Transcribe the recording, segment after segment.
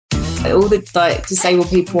All the like disabled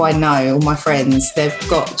people I know, all my friends, they've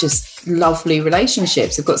got just lovely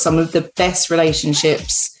relationships. They've got some of the best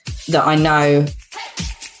relationships that I know.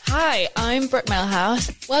 Hi, I'm Brooke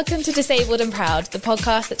Melhouse. Welcome to Disabled and Proud, the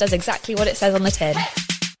podcast that does exactly what it says on the tin.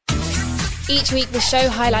 Each week, the show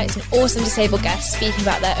highlights an awesome disabled guest speaking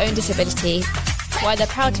about their own disability, why they're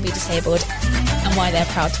proud to be disabled, and why they're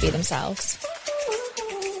proud to be themselves.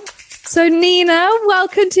 So Nina,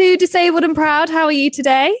 welcome to Disabled and Proud. How are you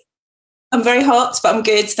today? I'm very hot, but I'm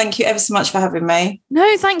good. Thank you ever so much for having me.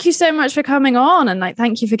 No, thank you so much for coming on. And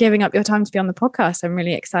thank you for giving up your time to be on the podcast. I'm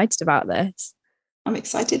really excited about this. I'm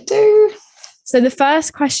excited too. So the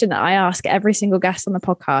first question that I ask every single guest on the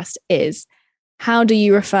podcast is, how do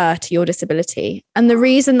you refer to your disability? And the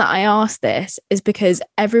reason that I ask this is because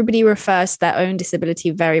everybody refers to their own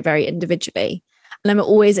disability very, very individually. And I'm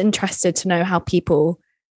always interested to know how people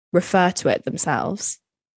refer to it themselves.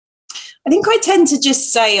 I think I tend to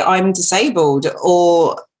just say I'm disabled,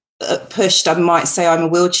 or pushed, I might say I'm a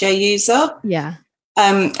wheelchair user. Yeah.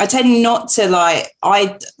 I tend not to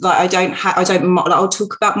I'll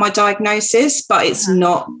talk about my diagnosis, but it's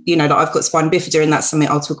not, I've got spina bifida and that's something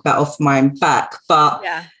I'll talk about off my own back. But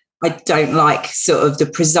I don't like sort of the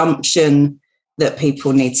presumption that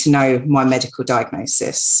people need to know my medical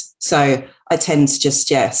diagnosis. So I tend to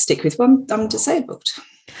just, stick with I'm disabled.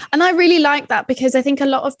 And I really like that, because I think a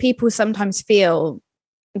lot of people sometimes feel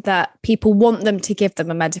that people want them to give them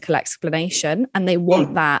a medical explanation, and they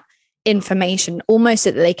want that information almost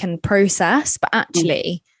so that they can process. But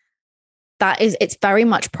actually, it's very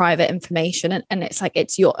much private information, and it's like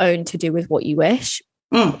it's your own to do with what you wish.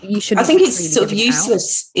 You should. I think it's sort of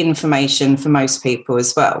useless information for most people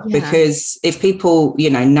as well, because if people,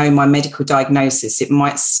 know my medical diagnosis, it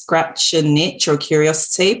might scratch a niche or a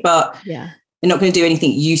curiosity, but they're not going to do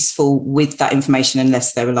anything useful with that information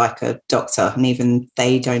unless they were like a doctor, and even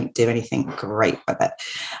they don't do anything great with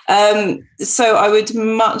it. So I would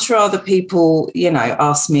much rather people,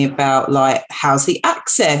 ask me about how's the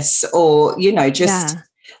access, or,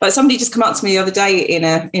 like somebody just come up to me the other day in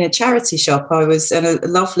a charity shop. And a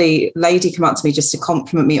lovely lady come up to me just to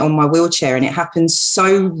compliment me on my wheelchair, and it happens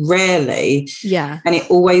so rarely. Yeah. And it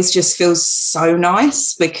always just feels so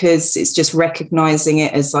nice, because it's just recognizing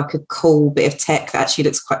it as like a cool bit of tech that actually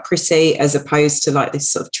looks quite pretty, as opposed to like this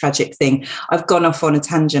sort of tragic thing. I've gone off on a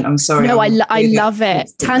tangent. I'm sorry. No, I love it.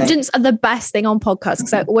 Tangents are the best thing on podcasts,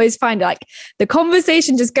 because I always find like the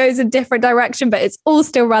conversation just goes in a different direction, but it's all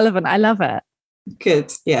still relevant. I love it.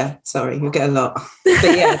 Good. Yeah. Sorry, you get a lot.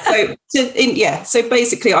 But so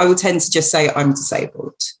basically I will tend to just say I'm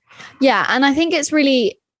disabled. Yeah. And I think it's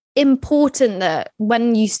really important that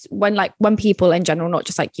when people in general, not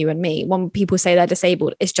just like you and me, when people say they're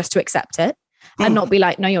disabled, it's just to accept it and not be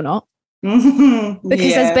like, no, you're not. Because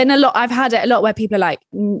there's been I've had it a lot where people are like,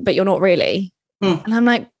 but you're not really. And I'm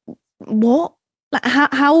like, what? Like,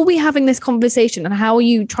 how are we having this conversation, and how are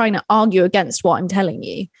you trying to argue against what I'm telling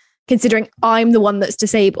you, considering I'm the one that's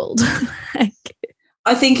disabled?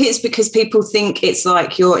 I think it's because people think it's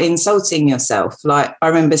like you're insulting yourself. Like I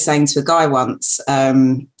remember saying to a guy once,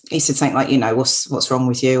 he said something like, what's wrong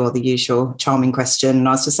with you, or the usual charming question. And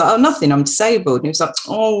I was just like, oh, nothing, I'm disabled. And he was like,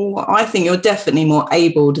 oh, I think you're definitely more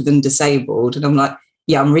abled than disabled. And I'm like,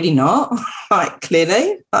 yeah, I'm really not. Like,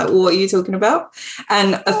 clearly, like, what are you talking about?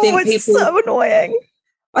 And I think it's people so annoying.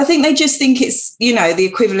 I think they just think it's, the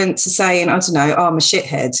equivalent to saying, I don't know, oh, I'm a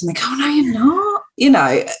shithead. And they go, oh, no, you're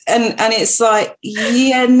not, and it's like,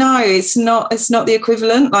 no, it's not the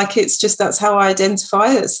equivalent. Like, it's just, that's how I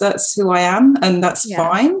identify. That's who I am. And that's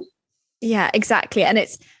fine. Yeah, exactly. And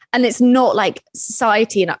it's not like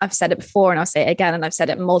society. And I've said it before and I'll say it again, and I've said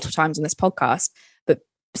it multiple times on this podcast, but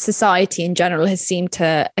society in general has seemed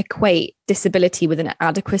to equate disability with an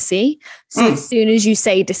inadequacy. So as soon as you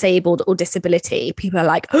say disabled or disability, people are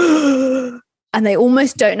like, and they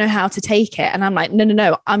almost don't know how to take it. And I'm like,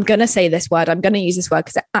 no, I'm going to say this word. I'm going to use this word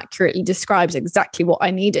because it accurately describes exactly what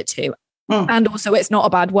I need it to. And also it's not a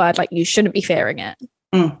bad word. Like, you shouldn't be fearing it.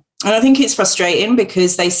 And I think it's frustrating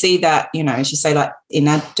because they see that, as you say, like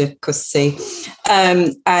inadequacy,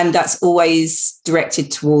 and that's always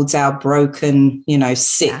directed towards our broken,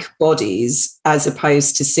 sick bodies, as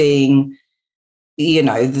opposed to seeing,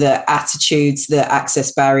 the attitudes, the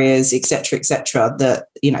access barriers, et cetera, that,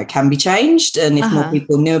 can be changed. And if more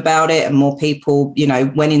people knew about it, and more people,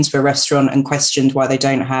 went into a restaurant and questioned why they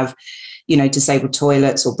don't have, disabled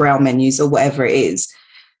toilets or braille menus or whatever it is.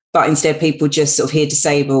 But instead, people just sort of hear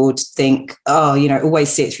disabled, think, oh, always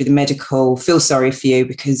see it through the medical, feel sorry for you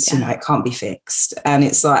because, it can't be fixed. And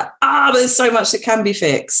it's like, but there's so much that can be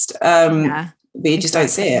fixed. But you just don't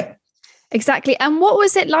see it. Exactly. And what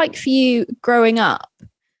was it like for you growing up?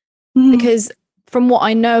 Because from what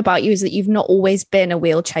I know about you is that you've not always been a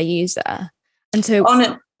wheelchair user. And so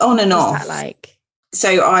on and off. Like?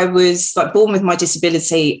 So I was like born with my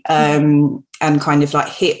disability and kind of like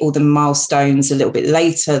hit all the milestones a little bit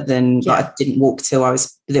later than like I didn't walk till I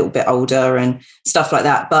was a little bit older and stuff like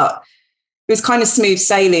that. But it was kind of smooth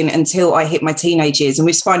sailing until I hit my teenage years. And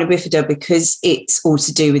with spina bifida, because it's all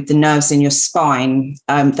to do with the nerves in your spine,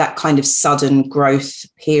 that kind of sudden growth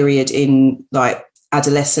period in like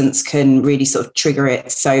adolescence can really sort of trigger it.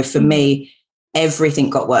 So for me, everything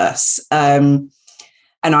got worse. And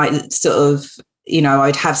I sort of, you know,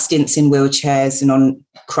 I'd have stints in wheelchairs and on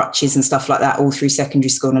crutches and stuff like that all through secondary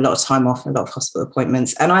school, and a lot of time off, and a lot of hospital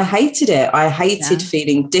appointments. And I hated it. I hated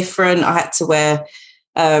feeling different. I had to wear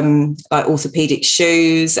like orthopedic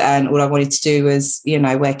shoes, and all I wanted to do was, you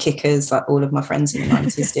know, wear kickers like all of my friends in the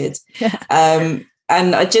 90s did.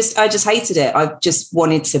 And I just hated it. I just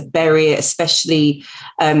wanted to bury it, especially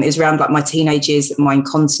it was around like my teenage years that my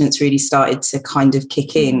incontinence really started to kind of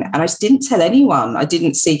kick in. And I just didn't tell anyone. I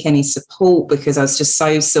didn't seek any support because I was just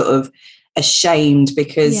so sort of ashamed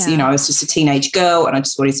because, you know, I was just a teenage girl and I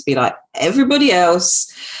just wanted to be like everybody else.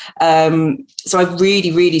 So I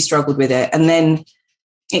really, really struggled with it. And then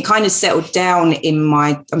it kind of settled down in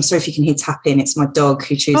my, I'm sorry if you can hear tapping, it's my dog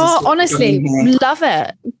who chooses. Oh, honestly, love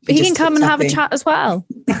it. He can come and have a chat as well.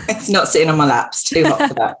 It's not sitting on my lap. It's too hot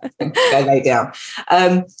for that. Go lay down.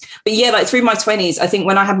 But yeah, like through my 20s, I think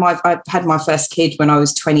when I had my first kid when I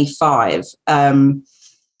was 25.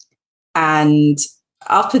 And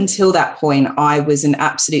up until that point, I was an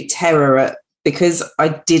absolute terror because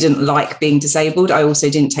I didn't like being disabled. I also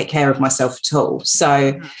didn't take care of myself at all.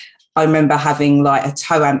 So I remember having like a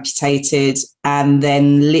toe amputated and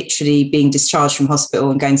then literally being discharged from hospital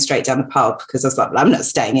and going straight down the pub because I was like, well, I'm not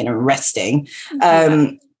staying in and resting.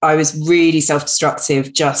 I was really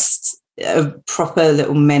self-destructive, just a proper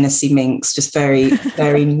little menacey minx, just very,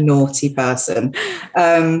 very naughty person.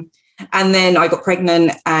 And then I got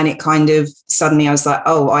pregnant and it kind of suddenly I was like,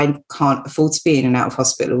 oh, I can't afford to be in and out of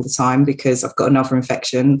hospital all the time because I've got another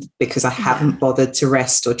infection because I haven't bothered to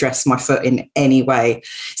rest or dress my foot in any way.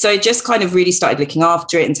 So I just kind of really started looking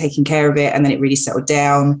after it and taking care of it. And then it really settled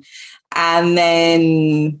down. And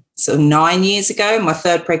then sort of 9 years ago, my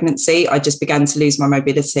third pregnancy, I just began to lose my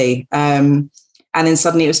mobility. And then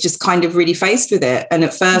suddenly it was just kind of really faced with it. And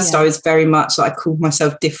at first I was very much like, I called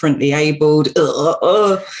myself differently abled.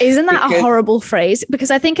 Isn't that a horrible phrase?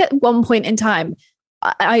 Because I think at one point in time,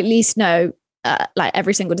 I at least know like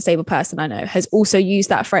every single disabled person I know has also used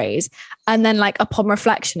that phrase. And then like upon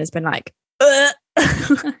reflection has been like,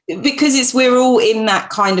 because we're all in that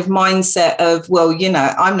kind of mindset of, well, you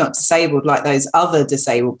know, I'm not disabled like those other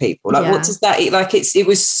disabled people. Like, what does that, like, it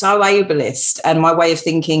was so ableist, and my way of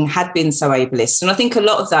thinking had been so ableist. And I think a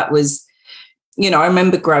lot of that was, you know, I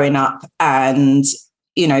remember growing up and,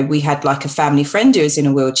 you know, we had like a family friend who was in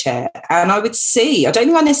a wheelchair, and I would see, I don't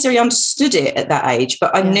think I necessarily understood it at that age,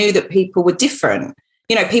 but I knew that people were different.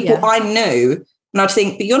 You know, people I knew. And I'd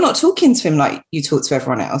think, but you're not talking to him like you talk to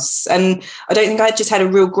everyone else. And I don't think I just had a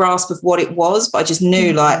real grasp of what it was, but I just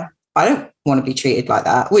knew like, I don't want to be treated like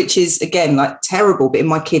that, which is, again, like terrible. But in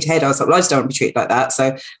my kid head, I was like, well, I just don't want to be treated like that.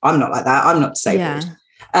 So I'm not like that. I'm not disabled.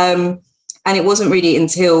 And it wasn't really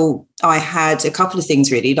until I had a couple of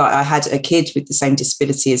things really, like I had a kid with the same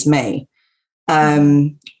disability as me,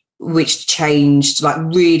 which changed, like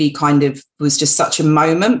really kind of was just such a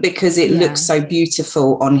moment because it looked so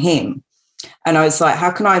beautiful on him. And I was like,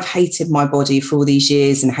 how can I have hated my body for all these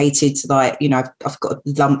years and hated, like, you know, I've got a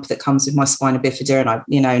lump that comes with my spina bifida and I,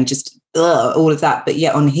 you know, and just all of that. But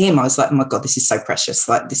yet on him, I was like, oh my God, this is so precious.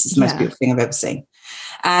 Like, this is the most beautiful thing I've ever seen.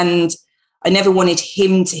 And I never wanted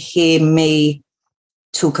him to hear me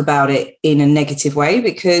talk about it in a negative way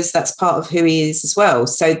because that's part of who he is as well.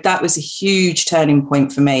 So that was a huge turning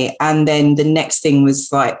point for me. And then the next thing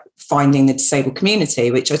was like finding the disabled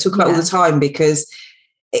community, which I talk about all the time because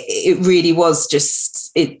it really was just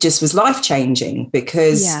was life-changing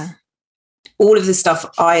because all of the stuff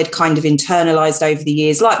I had kind of internalized over the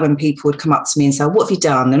years, like when people would come up to me and say, what have you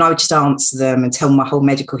done? And I would just answer them and tell my whole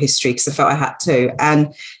medical history because I felt I had to.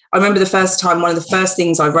 And I remember the first time, one of the first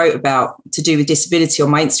things I wrote about to do with disability on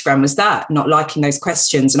my Instagram was that, not liking those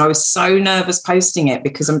questions. And I was so nervous posting it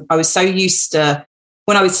because I was so used to,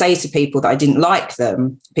 when I would say to people that I didn't like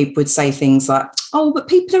them, people would say things like, oh, but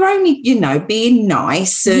people are only, you know, being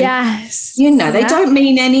nice. And, you know, they don't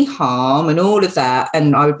mean any harm and all of that.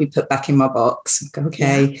 And I would be put back in my box.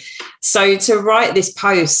 Okay. So to write this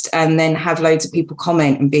post and then have loads of people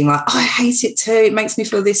comment and being like, oh, I hate it too. It makes me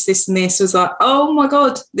feel this, this and this, was like, oh my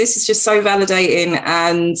God, this is just so validating.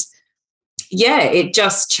 And it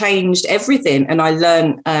just changed everything. And I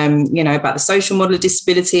learned, about the social model of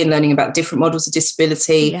disability and learning about different models of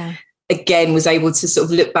disability. Yeah. Again, was able to sort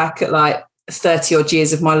of look back at like 30 odd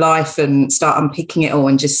years of my life and start unpicking it all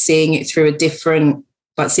and just seeing it through a different,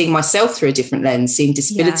 like seeing myself through a different lens, seeing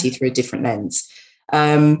disability through a different lens.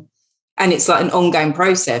 And it's like an ongoing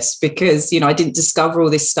process because, I didn't discover all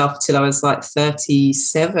this stuff till I was like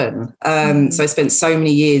 37. So I spent so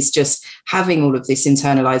many years just having all of this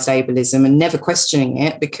internalized ableism and never questioning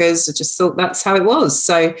it because I just thought that's how it was.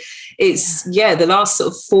 So it's, the last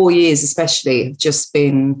sort of 4 years especially have just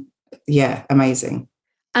been, amazing.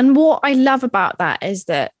 And what I love about that is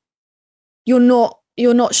that you're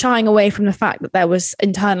not shying away from the fact that there was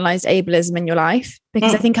internalized ableism in your life,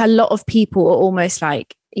 because I think a lot of people are almost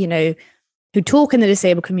like, who talk in the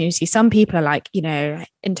disabled community, some people are like,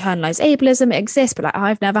 internalized ableism, it exists, but like,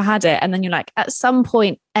 I've never had it. And then you're like, at some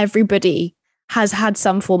point, everybody has had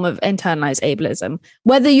some form of internalized ableism,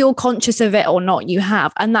 whether you're conscious of it or not, you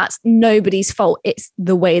have. And that's nobody's fault. It's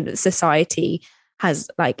the way that society has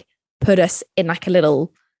like put us in like a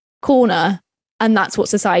little corner. And that's what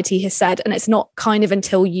society has said. And it's not kind of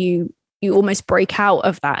until you almost break out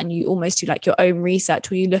of that and you almost do like your own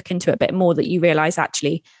research or you look into it a bit more that you realize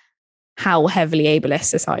actually how heavily ableist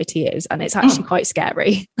society is. And it's actually quite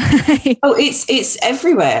scary. It's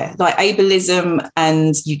everywhere, like ableism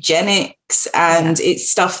and eugenics, and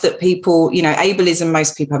it's stuff that people, ableism,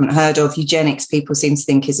 most people haven't heard of. Eugenics, people seem to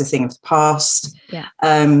think is a thing of the past.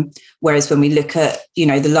 Whereas when we look at,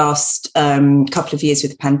 the last couple of years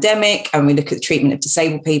with the pandemic and we look at the treatment of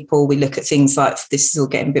disabled people, we look at things like, this is all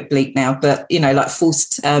getting a bit bleak now, but, like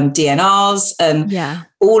forced DNRs and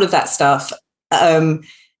all of that stuff. Like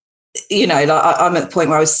I'm at the point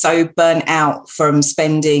where I was so burnt out from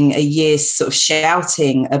spending a year sort of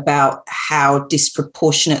shouting about how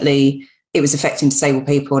disproportionately it was affecting disabled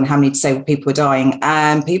people and how many disabled people were dying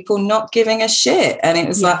and people not giving a shit. And it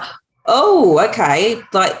was like, oh, okay.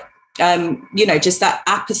 Like, just that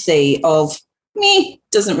apathy of me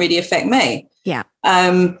doesn't really affect me. Yeah.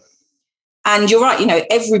 And you're right,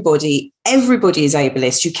 everybody is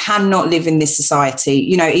ableist. You cannot live in this society,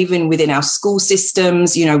 even within our school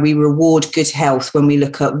systems, we reward good health. When we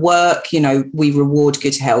look at work, we reward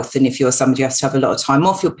good health. And if you're somebody who has to have a lot of time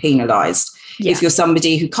off, you're penalised. Yeah. If you're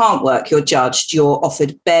somebody who can't work, you're judged, you're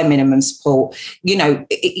offered bare minimum support.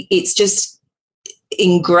 It's just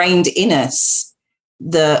ingrained in us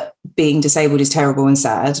that being disabled is terrible and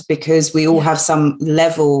sad, because we all have some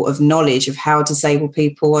level of knowledge of how disabled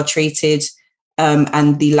people are treated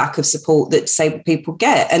and the lack of support that disabled people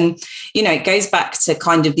get. And, it goes back to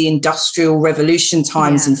kind of the industrial revolution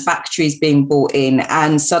times and factories being brought in,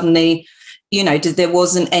 and suddenly, there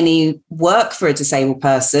wasn't any work for a disabled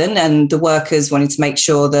person and the workers wanted to make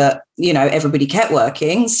sure that, everybody kept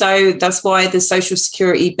working. So that's why the social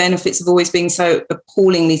security benefits have always been so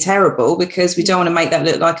appallingly terrible, because we don't want to make that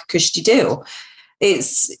look like a cushy deal.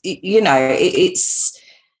 It's, you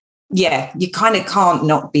kind of can't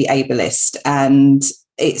not be ableist, and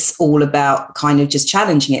it's all about kind of just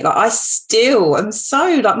challenging it. Like I still am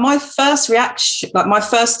so like my first reaction, like my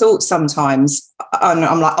first thought sometimes,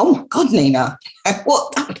 I'm like, oh my God, Nina,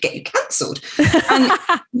 what, that would get you cancelled. And,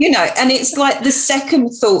 and it's like the second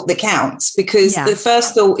thought that counts, because the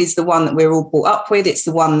first thought is the one that we're all brought up with. It's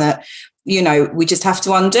the one that, we just have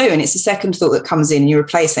to undo. And it's the second thought that comes in and you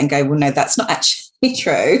replace it and go, well, no, that's not actually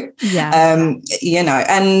true. And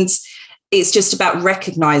it's just about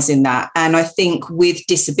recognizing that. And I think with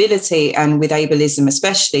disability and with ableism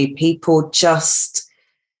especially, people just,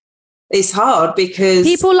 it's hard because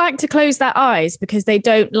people like to close their eyes because they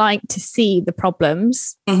don't like to see the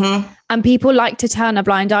problems. And people like to turn a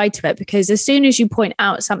blind eye to it, because as soon as you point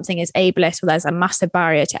out something is ableist or there's a massive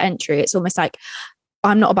barrier to entry, it's almost like,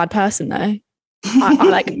 I'm not a bad person though.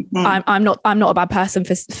 I'm not a bad person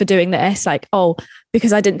for doing this. Like, oh,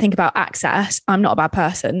 because I didn't think about access, I'm not a bad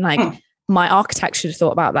person. Like, my architect should have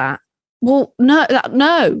thought about that. Well,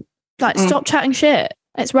 no. Like, stop chatting shit.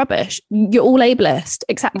 It's rubbish. You're all ableist.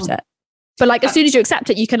 Accept it. But like, as soon as you accept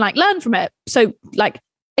it, you can like learn from it. So like,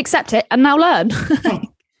 accept it and now learn.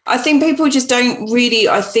 I think people just don't really.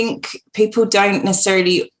 I think people don't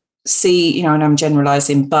necessarily see, and I'm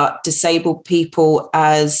generalizing, but disabled people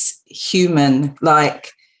as human.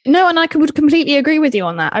 Like, no, and I would completely agree with you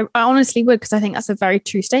on that. I honestly would, because I think that's a very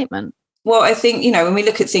true statement. Well, I think, when we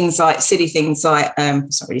look at things like silly things like,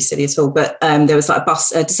 it's not really silly at all, but there was like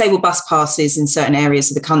disabled bus passes in certain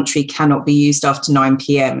areas of the country cannot be used after 9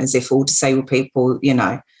 p.m, as if all disabled people,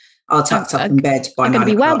 are tucked up in bed by 9 o'clock.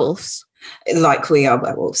 Be werewolves. Like we are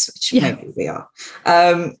werewolves, which maybe we are.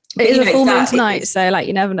 It is a full moon tonight, so like,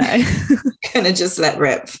 you never know. Gonna just let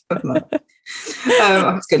rip.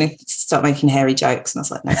 I was going to start making hairy jokes, and I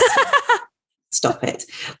was like, no, stop it.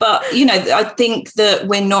 But, you know, I think that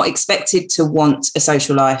we're not expected to want a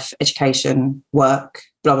social life, education, work,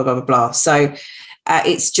 blah, blah, blah, blah, blah. So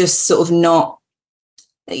it's just sort of not,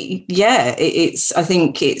 I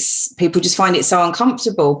think it's, people just find it so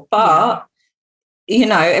uncomfortable. But, you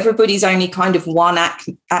know, everybody's only kind of one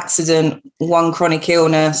accident, one chronic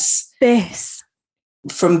illness.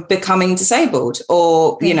 From becoming disabled,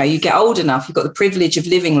 or, you know, you get old enough, you've got the privilege of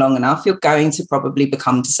living long enough, you're going to probably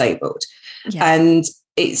become disabled. And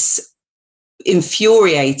it's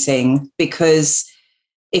infuriating, because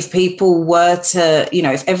if people were to, you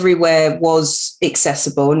know, if everywhere was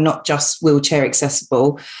accessible, not just wheelchair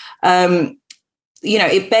accessible, you know,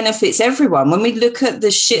 it benefits everyone. When we look at the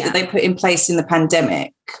shit that they put in place in the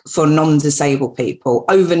pandemic for non-disabled people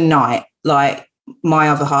overnight, like my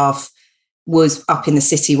other half was up in the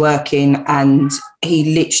city working, and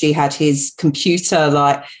he literally had his computer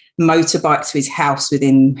like motorbike to his house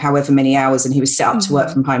within however many hours, and he was set up to work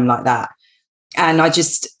from home like that. And I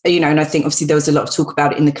just, you know, and I think obviously there was a lot of talk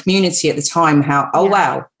about it in the community at the time, how,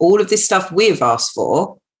 wow, all of this stuff we've asked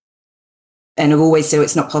for and have always said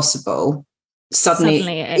it's not possible,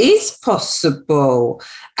 suddenly it is possible.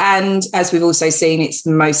 And as we've also seen,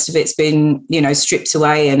 most of it's been, you know, stripped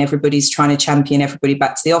away, and everybody's trying to champion everybody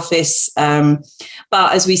back to the office.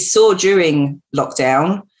 But as we saw during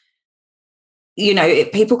lockdown, you know,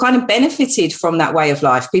 people kind of benefited from that way of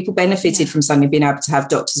life. People benefited from suddenly being able to have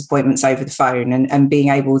doctor's appointments over the phone, and being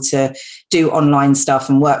able to do online stuff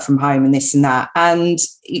and work from home and this and that. And,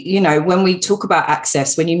 you know, when we talk about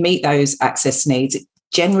access, when you meet those access needs, it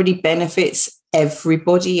generally benefits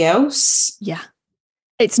everybody else.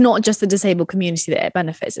 It's not just the disabled community that it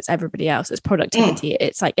benefits, it's everybody else. It's productivity.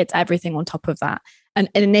 It's like, it's everything on top of that. And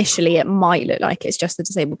initially it might look like it's just the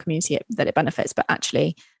disabled community that it benefits, but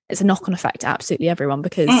actually it's a knock-on effect to absolutely everyone,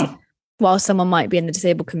 because while someone might be in the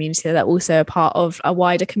disabled community, they're also a part of a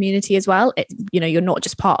wider community as well. You know, you're not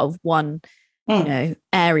just part of one you know,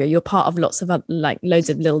 area, you're part of lots of other, like loads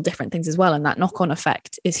of little different things as well, and that knock-on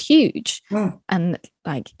effect is huge, and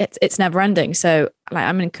like it's never ending. So like,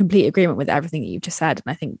 I'm in complete agreement with everything that you've just said,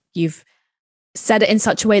 and I think you've said it in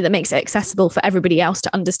such a way that makes it accessible for everybody else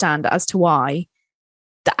to understand as to why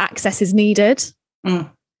the access is needed,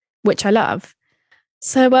 which I love.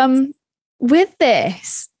 So with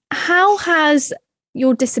this, how has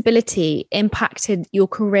your disability impacted your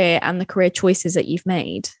career and the career choices that you've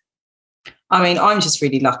made? I mean, I'm just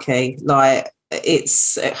really lucky. Like,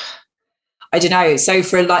 it's, I don't know. So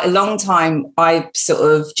for like a long time, I sort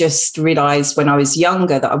of just realised when I was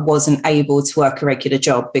younger that I wasn't able to work a regular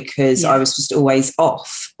job, because I was just always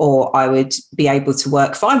off, or I would be able to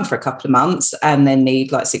work fine for a couple of months and then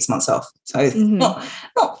need like 6 months off. So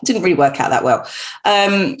didn't really work out that well.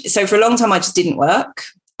 So for a long time, I just didn't work.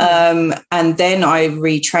 And then I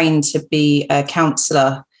retrained to be a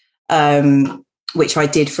counsellor, which I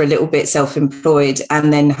did for a little bit, self-employed,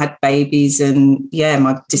 and then had babies, and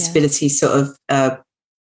my disability sort of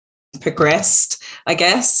progressed, I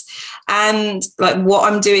guess. And like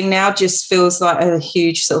what I'm doing now just feels like a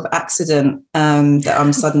huge sort of accident, that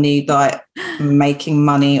I'm suddenly like making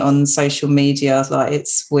money on social media. Like,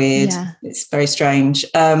 it's weird. It's very strange.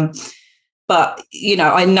 But, you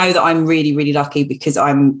know, I know that I'm really, really lucky, because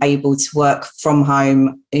I'm able to work from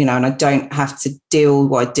home, you know, and I don't have to deal,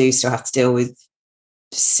 well, I do still have to deal with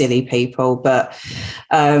silly people, but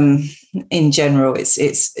in general,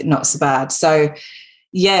 it's not so bad. So,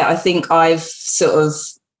 I think I've sort of,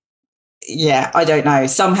 I don't know.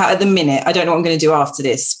 Somehow at the minute, I don't know what I'm going to do after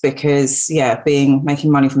this, because,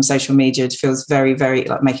 making money from social media feels very, very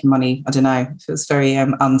like making money. I don't know. It feels very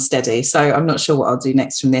unsteady. So I'm not sure what I'll do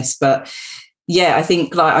next from this. But I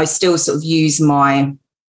think like I still sort of use I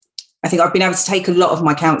think I've been able to take a lot of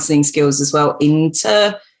my counselling skills as well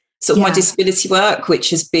into sort of my disability work,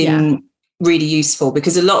 which has been really useful,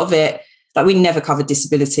 because a lot of it, like, we never covered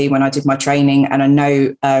disability when I did my training. And I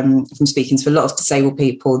know from speaking to a lot of disabled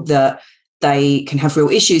people that they can have real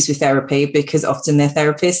issues with therapy, because often their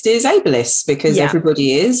therapist is ableist, because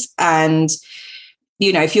everybody is. And,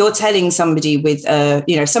 you know, if you're telling somebody with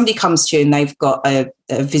if somebody comes to you and they've got a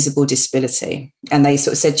visible disability, and they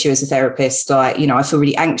sort of said to you as a therapist, like, you know, I feel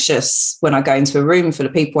really anxious when I go into a room full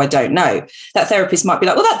of people I don't know, that therapist might be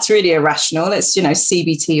like, well, that's really irrational. Let's, you know,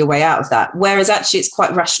 CBT your way out of that. Whereas actually it's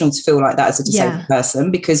quite rational to feel like that as a disabled person,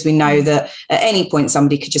 because we know that at any point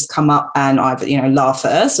somebody could just come up and either, you know, laugh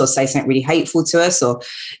at us or say something really hateful to us, or,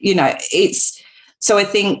 you know, so I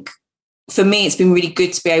think, for me, it's been really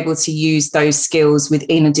good to be able to use those skills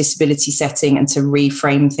within a disability setting and to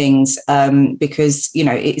reframe things, because, you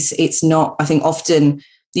know, it's not, I think often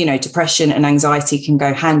depression and anxiety can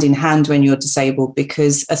go hand in hand when you're disabled,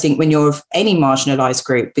 because I think when you're of any marginalised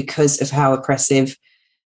group, because of how oppressive,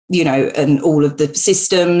 and all of the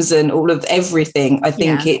systems and all of everything, I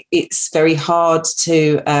think it's very hard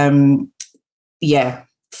to,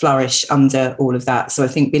 flourish under all of that. So I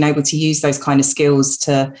think being able to use those kind of skills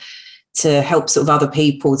to help sort of other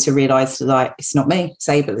people to realise that, like, it's not me, it's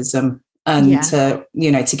ableism, and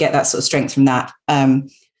to get that sort of strength from that.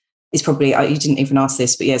 Is probably, you didn't even ask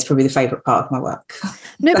this, but it's probably the favourite part of my work.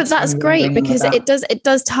 No, but that's great, because it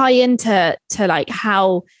does tie into like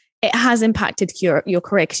how it has impacted your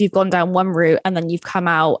career, because you've gone down one route and then you've come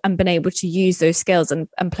out and been able to use those skills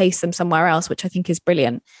and place them somewhere else, which I think is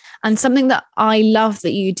brilliant. And something that I love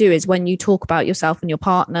that you do is when you talk about yourself and your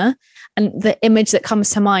partner, and the image that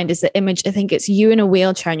comes to mind is the image, I think it's you in a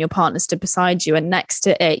wheelchair and your partner stood beside you, and next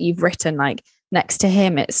to it you've written, like, next to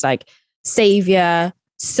him it's like saviour,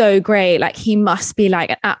 so great, like he must be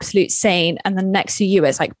like an absolute saint, and then next to you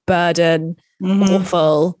it's like burden,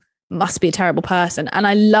 awful, must be a terrible person. And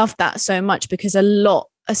I love that so much, because a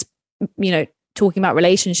lot, talking about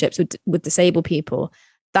relationships with disabled people,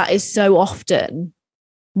 that is so often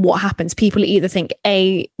what happens. People either think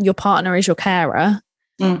your partner is your carer,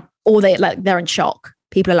 or they're in shock.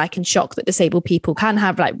 People are like in shock that disabled people can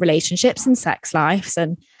have like relationships and sex lives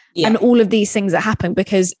and all of these things that happen,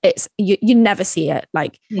 because it's you never see it.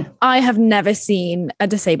 Like, I have never seen a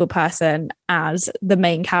disabled person as the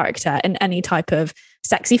main character in any type of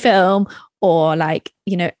sexy film, or like,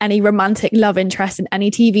 any romantic love interest in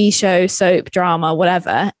any TV show, soap, drama,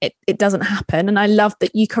 whatever. It doesn't happen. And I love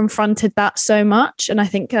that you confronted that so much. And I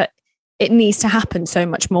think that it needs to happen so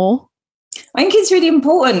much more. I think it's really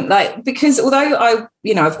important, like, because although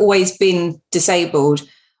I've always been disabled,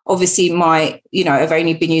 obviously I've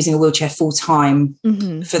only been using a wheelchair full time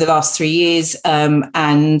for the last 3 years.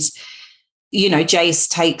 And Jace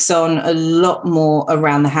takes on a lot more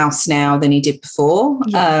around the house now than he did before.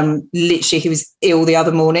 Literally, he was ill the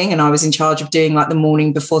other morning and I was in charge of doing like the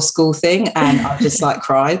morning before school thing, and I just like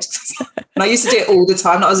cried. And I used to do it all the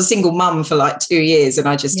time. I was a single mum for like 2 years, and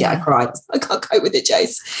I just, I cried. I can't cope with it,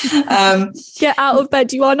 Jace. Get out of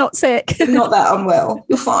bed. You are not sick. Not that unwell.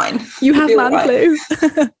 You're fine. You have man flu.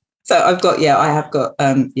 So I have got,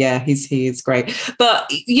 he is great. But,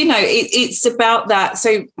 it's about that.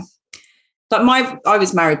 So, like I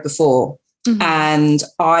was married before, and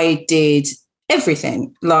I did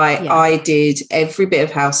everything. Like I did every bit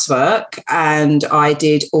of housework, and I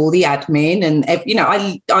did all the admin, and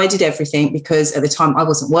I did everything, because at the time I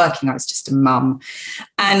wasn't working, I was just a mum.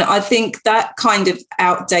 And I think that kind of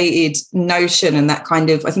outdated notion, and that kind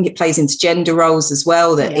of, I think it plays into gender roles as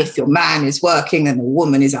well, that if your man is working and the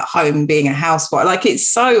woman is at home being a housewife, like, it's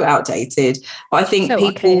so outdated. But I think so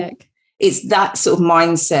people, archaic. It's that sort of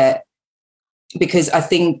mindset. Because I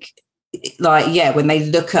think, like, when they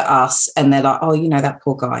look at us and they're like, oh, that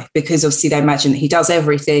poor guy, because obviously they imagine that he does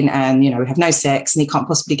everything and, we have no sex and he can't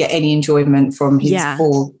possibly get any enjoyment from his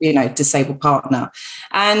poor, disabled partner.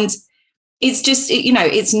 And it's just,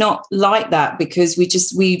 it's not like that, because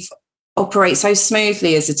we've operate so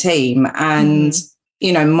smoothly as a team. And,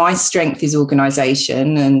 my strength is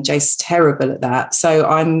organisation, and Jace's terrible at that. So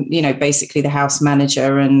I'm, basically the house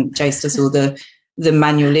manager, and Jace does all the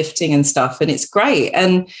manual lifting and stuff, and it's great.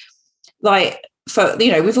 And like, for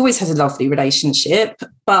we've always had a lovely relationship,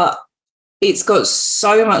 but it's got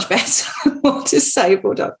so much better the more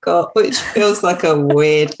disabled I've got, which feels like a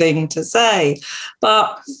weird thing to say,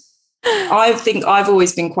 but I think I've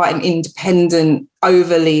always been quite an independent,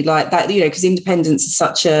 overly like that, because independence is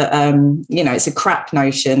such a it's a crap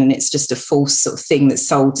notion, and it's just a false sort of thing that's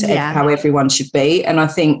sold to how everyone should be. And I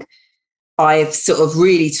think I've sort of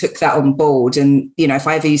really took that on board. And, if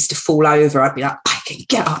I ever used to fall over, I'd be like, I can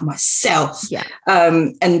get up myself.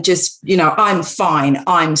 And just, I'm fine,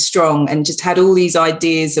 I'm strong, and just had all these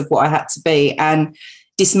ideas of what I had to be, and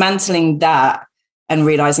dismantling that and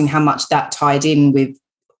realising how much that tied in with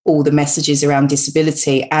all the messages around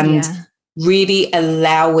disability, and really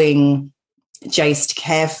allowing Jace to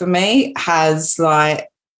care for me has, like,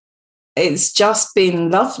 it's just been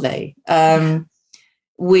lovely.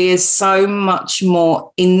 We're so much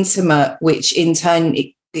more intimate, which in turn,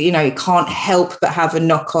 it can't help but have a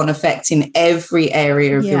knock-on effect in every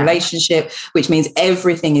area of your relationship, which means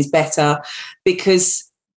everything is better,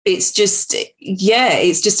 because it's just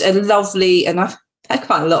a lovely, and I've had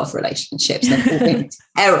quite a lot of relationships and they've all been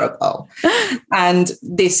terrible. And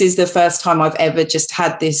this is the first time I've ever just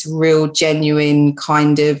had this real genuine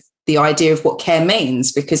kind of the idea of what care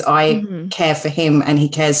means, because I care for him and he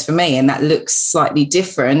cares for me, and that looks slightly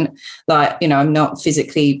different. Like, you know, I'm not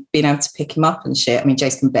physically being able to pick him up and shit. I mean,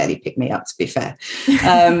 Jace can barely pick me up, to be fair.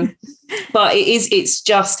 But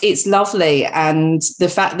it's lovely. And the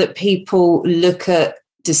fact that people look at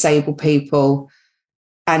disabled people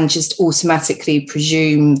and just automatically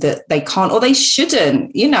presume that they can't or they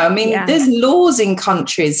shouldn't. You know, I mean, there's laws in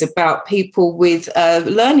countries about people with a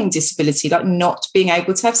learning disability, like not being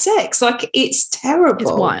able to have sex. Like, it's terrible.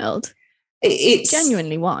 It's wild. It's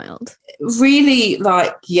genuinely wild. Really,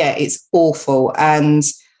 like, yeah, it's awful. And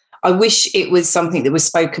I wish it was something that was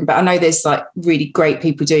spoken about. I know there's like really great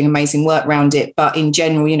people doing amazing work around it, but in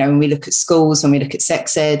general, you know, when we look at schools, when we look at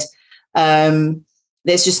sex ed,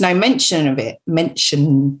 there's just no mention of it.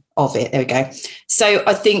 There we go. So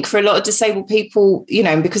I think for a lot of disabled people, you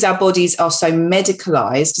know, because our bodies are so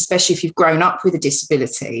medicalized, especially if you've grown up with a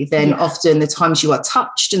disability, then often the times you are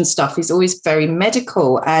touched and stuff is always very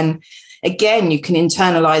medical. And again, you can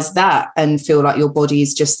internalize that and feel like your body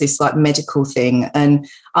is just this like medical thing, and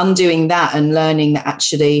undoing that and learning that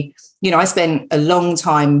actually, you know, I spent a long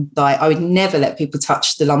time, like, I would never let people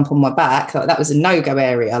touch the lump on my back. Like, that was a no-go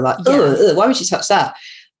area. Like, ugh, why would you touch that?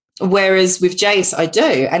 Whereas with Jace, I do,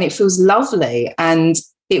 and it feels lovely. And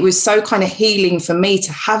it was so kind of healing for me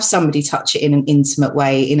to have somebody touch it in an intimate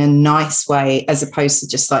way, in a nice way, as opposed to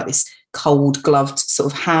just like this cold gloved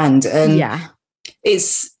sort of hand. And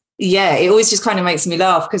it always just kind of makes me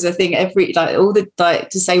laugh, because I think all the like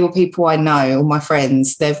disabled people I know, all my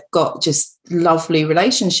friends, they've got just lovely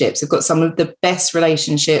relationships. I've got some of the best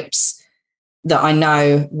relationships that I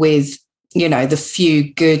know with, you know, the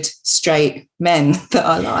few good straight men that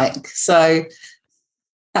I like. So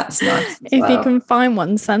that's nice. If you can find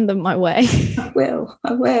one, send them my way. I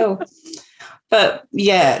will. But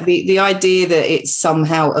yeah, the idea that it's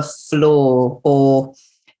somehow a flaw, or,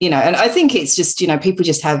 you know, and I think it's just, you know, people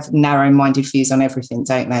just have narrow-minded views on everything,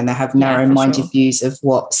 don't they? And they have narrow-minded views of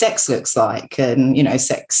what sex looks like. And, you know,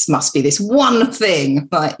 sex must be this one thing.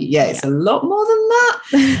 Like, it's a lot more than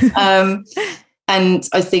that. And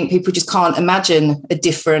I think people just can't imagine a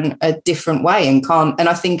different way, and can't. And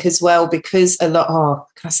I think as well, because a lot,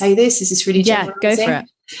 can I say this? Is this really generalizing? Go for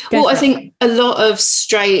it. I think a lot of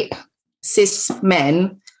straight cis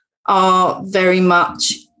men are very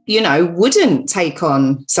much, you know, wouldn't take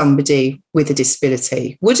on somebody with a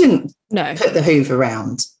disability, wouldn't put the hoover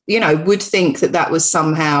around, you know, would think that was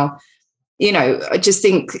somehow, you know, I just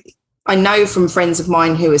think, I know from friends of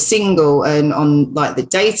mine who are single and on like the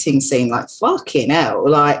dating scene, like, fucking hell,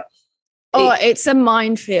 like. It's a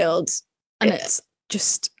minefield, and it's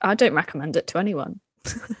just, I don't recommend it to anyone.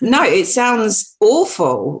 No, it sounds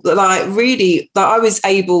awful. Like, really, like, I was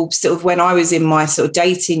able sort of, when I was in my sort of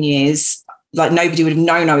dating years, like, nobody would have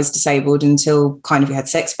known I was disabled until kind of we had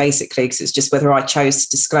sex, basically, because it's just whether I chose to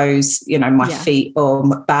disclose, you know, my feet or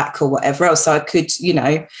my back or whatever else. So I could, you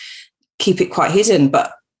know, keep it quite hidden.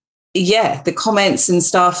 But the comments and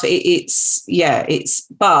stuff,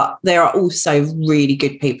 but there are also really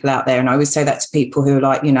good people out there. And I always say that to people who are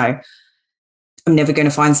like, you know, I'm never going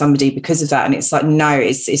to find somebody because of that. And it's like, no,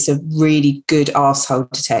 it's a really good arsehole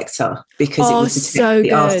detector, because it will detect the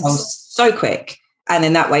arsehole so quick. And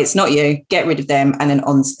then that way it's not you, get rid of them, and then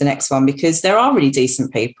on to the next one, because there are really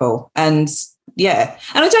decent people. And and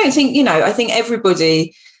I don't think, you know, I think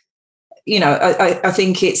everybody, you know, I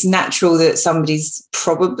think it's natural that somebody's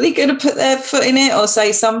probably going to put their foot in it or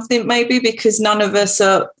say something, maybe, because none of us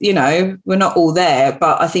are, you know, we're not all there.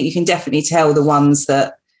 But I think you can definitely tell the ones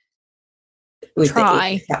that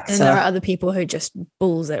try, and there are other people who just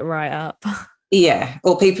balls it right up. Yeah,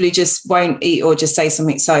 or people who just won't eat, or just say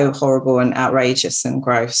something so horrible and outrageous and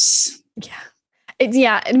gross.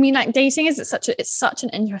 Yeah, I mean, like, dating is it's such an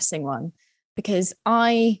interesting one, because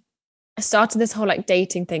I started this whole like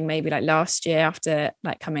dating thing maybe like last year after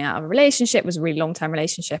like coming out of a relationship. It was a really long-term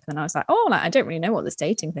relationship, and then I was like, I don't really know what this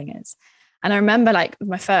dating thing is. And I remember like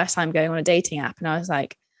my first time going on a dating app, and I was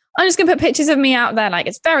like, I'm just gonna put pictures of me out there, like,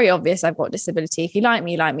 it's very obvious I've got a disability. If you like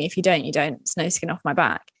me, you like me. If you don't, you don't. It's no skin off my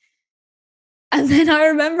back. And then I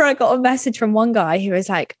remember I got a message from one guy who was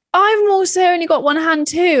like, I've also only got one hand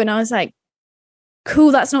too. And I was like,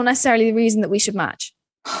 cool, that's not necessarily the reason that we should match.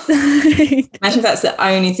 Imagine if that's the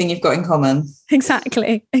only thing you've got in common.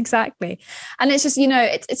 Exactly. And it's just, you know,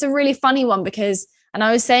 it's a really funny one, because, and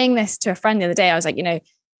I was saying this to a friend the other day, I was like, you know,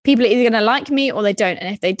 people are either going to like me or they don't.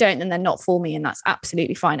 And if they don't, then they're not for me. And that's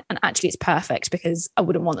absolutely fine. And actually it's perfect, because I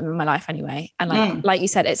wouldn't want them in my life anyway. And like you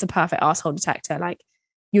said, it's a perfect arsehole detector. Like,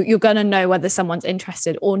 you're going to know whether someone's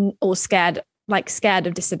interested or scared, like scared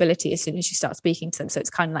of disability as soon as you start speaking to them. So it's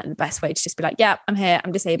kind of like the best way to just be like, yeah, I'm here,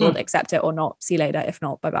 I'm disabled, accept it or not, see you later. If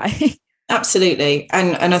not, bye-bye. Absolutely.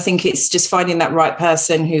 And I think it's just finding that right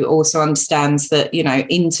person who also understands that, you know,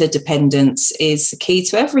 interdependence is the key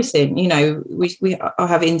to everything. You know, I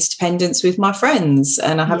have interdependence with my friends,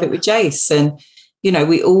 and I have it with Jace, and, you know,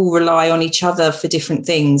 we all rely on each other for different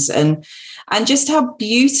things, and just how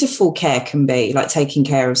beautiful care can be, like taking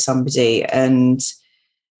care of somebody and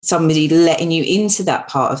somebody letting you into that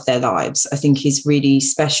part of their lives, I think is really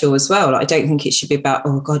special as well. Like, I don't think it should be about,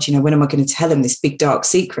 oh God, you know, when am I going to tell them this big dark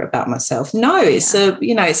secret about myself? No, it's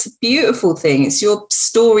it's a beautiful thing. It's your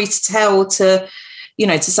story to tell to, you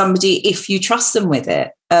know, to somebody if you trust them with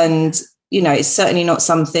it. And, you know, it's certainly not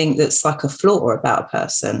something that's like a flaw about a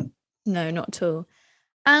person. No, not at all.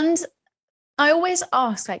 And I always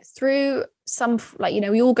ask, like, through some, like, you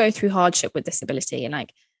know, we all go through hardship with disability, and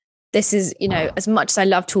like, this is, you know, as much as I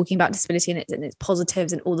love talking about disability and its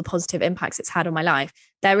positives and all the positive impacts it's had on my life,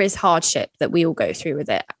 there is hardship that we all go through with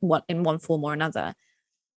it in one form or another.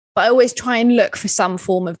 But I always try and look for some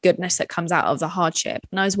form of goodness that comes out of the hardship.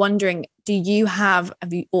 And I was wondering, have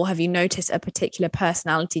you noticed a particular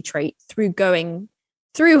personality trait through going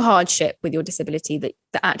through hardship with your disability that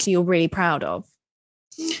actually you're really proud of?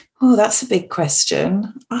 Oh, that's a big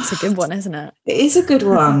question. It's a good one, isn't it? It is a good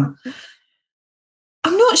one.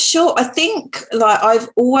 I'm not sure. I think, like, I've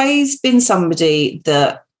always been somebody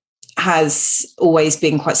that has always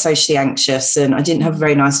been quite socially anxious, and I didn't have a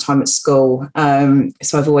very nice time at school.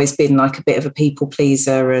 So I've always been like a bit of a people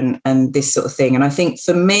pleaser and this sort of thing. And I think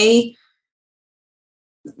for me,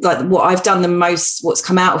 like, what I've done the most, what's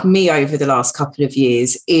come out of me over the last couple of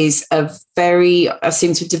years is I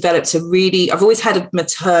seem to have developed I've always had a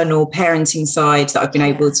maternal parenting side that I've been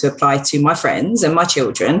able to apply to my friends and my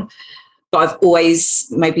children, but I've always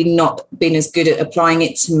maybe not been as good at applying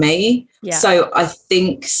it to me. Yeah. So I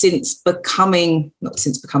think since becoming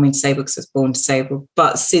disabled, because I was born disabled,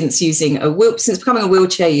 but since becoming a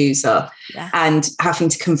wheelchair user and having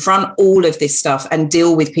to confront all of this stuff and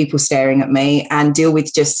deal with people staring at me and deal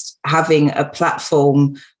with just having a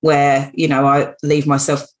platform where, you know, I leave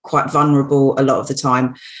myself quite vulnerable a lot of the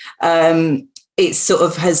time, it sort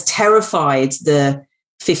of has terrified the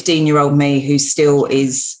 15-year-old me who still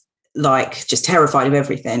is like just terrified of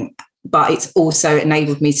everything. But it's also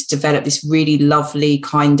enabled me to develop this really lovely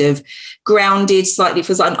kind of grounded, slightly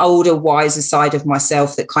feels like an older, wiser side of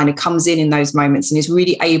myself that kind of comes in those moments and is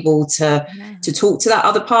really able to talk to that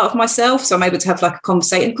other part of myself. So I'm able to have like a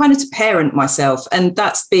conversation and kind of to parent myself. And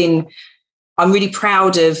I'm really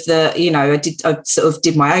proud of you know, I sort of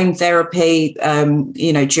did my own therapy,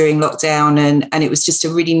 you know, during lockdown, and it was just a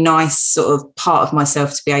really nice sort of part of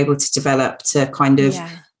myself to be able to develop to kind of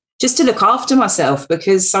just to look after myself,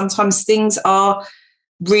 because sometimes things are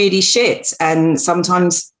really shit. And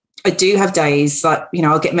sometimes I do have days like, you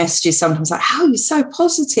know, I'll get messages sometimes like, how are you so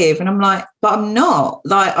positive? And I'm like, but I'm not.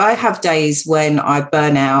 Like, I have days when I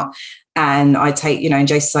burn out and I take, you know, and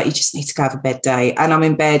Jason's like, you just need to go have a bed day. And I'm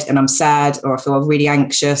in bed and I'm sad or I feel really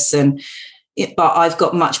anxious. But I've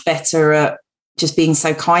got much better at just being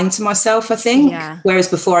so kind to myself, I think. Yeah. Whereas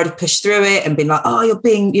before I'd have pushed through it and been like, oh, you're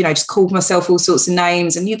being, you know, just called myself all sorts of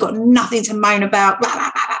names and you've got nothing to moan about. Blah,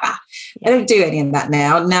 blah, blah, blah. Yeah. I don't do any of that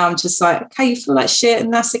now. Now I'm just like, okay, you feel like shit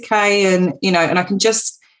and that's okay. And, you know, and I can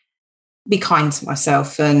just be kind to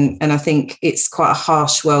myself. And I think it's quite a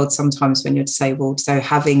harsh world sometimes when you're disabled. So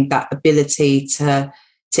having that ability to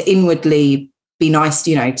inwardly be nice,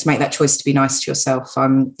 you know, to make that choice to be nice to yourself.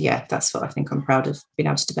 That's what I think I'm proud of, being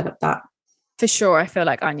able to develop that. For sure. I feel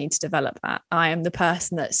like I need to develop that. I am the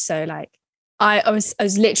person that's so like, I was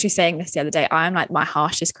literally saying this the other day. I am like my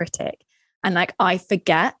harshest critic. And like, I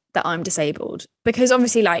forget that I'm disabled because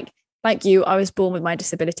obviously like you, I was born with my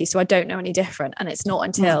disability. So I don't know any different. And it's not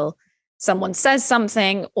until someone says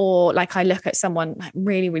something or like I look at someone like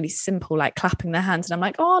really, really simple, like clapping their hands and I'm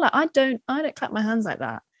like, oh, like I don't clap my hands like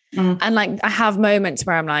that. And like, I have moments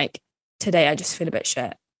where I'm like, today I just feel a bit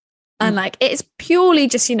shit. And like, it's purely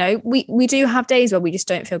just, you know, we do have days where we just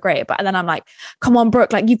don't feel great. But then I'm like, come on,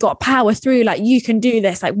 Brooke, like you've got to power through, like you can do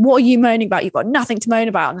this. Like, what are you moaning about? You've got nothing to moan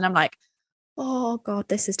about. And then I'm like, oh God,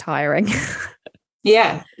 this is tiring.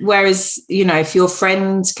 Yeah. Whereas, you know, if your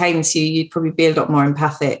friend came to you, you'd probably be a lot more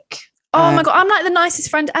empathic. Oh my God, I'm like the nicest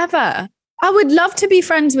friend ever. I would love to be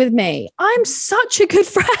friends with me. I'm such a good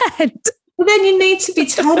friend. Well, then you need to be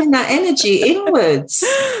turning that energy inwards.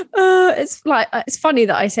 It's like, it's funny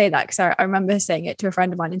that I say that because I remember saying it to a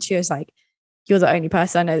friend of mine and she was like, you're the only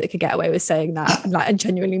person I know that could get away with saying that and like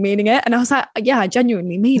genuinely meaning it. And I was like, yeah, I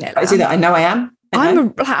genuinely mean it. I do that. I know I am.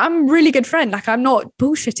 I'm a really good friend. Like I'm not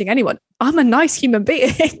bullshitting anyone. I'm a nice human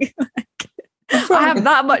being. I have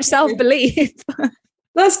that much self-belief.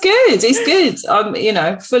 That's good. It's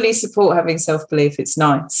good. Fully support having self-belief. It's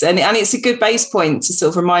nice. And it's a good base point to sort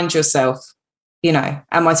of remind yourself,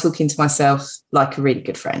 am I talking to myself like a really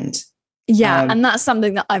good friend? Yeah. And that's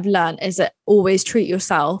something that I've learned, is that always treat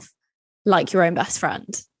yourself like your own best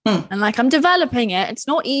friend. And I'm developing it. It's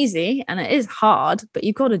not easy and it is hard, but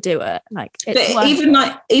you've got to do it. Even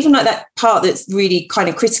like that part that's really kind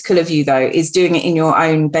of critical of you, though, is doing it in your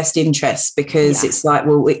own best interest, because it's like,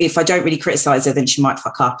 well, if I don't really criticize her, then she might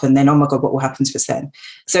fuck up, and then, oh my God, what will happen to us then?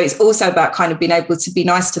 So it's also about kind of being able to be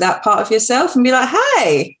nice to that part of yourself and be like,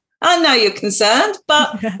 hey, I know you're concerned,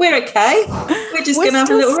 but we're okay. We're just going to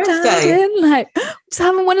have a little rest day. Just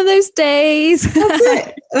having one of those days.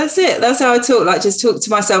 That's it. That's how I talk. Just talk to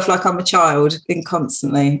myself like I'm a child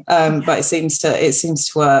constantly. But it seems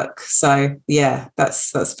to work. So yeah,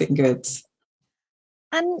 that's been good.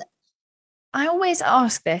 And I always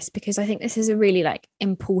ask this because I think this is a really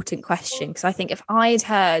important question. Because I think if I'd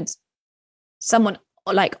heard someone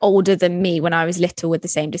older than me when I was little with the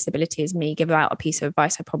same disability as me give out a piece of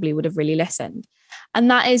advice, I probably would have really listened. And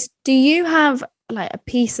that is, do you have a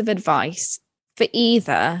piece of advice for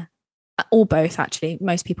either, or both, actually,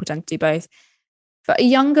 most people tend to do both, for a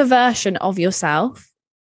younger version of yourself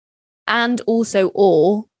and also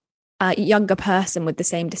or a younger person with the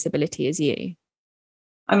same disability as you?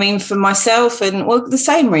 I mean, for myself and the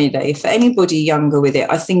same really, for anybody younger with it,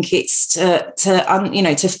 I think it's to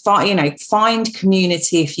find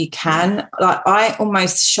community if you can. I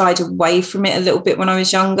almost shied away from it a little bit when I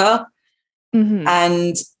was younger,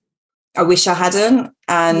 and I wish I hadn't.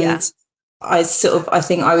 And I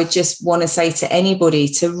think I would just want to say to anybody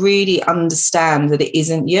to really understand that it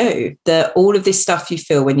isn't you, that all of this stuff you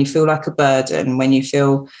feel when you feel like a burden, when you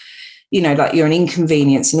feel like you're an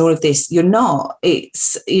inconvenience and all of this, you're not.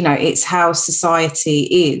 It's how society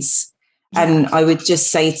is. Yeah. And I would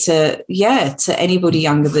just say to anybody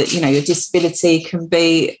younger that, your disability can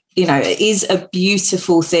be, it is a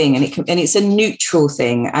beautiful thing, and it's a neutral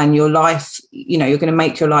thing, and your life, you're going to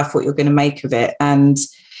make your life what you're going to make of it. And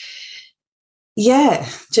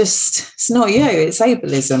it's not you, it's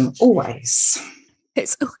ableism, always.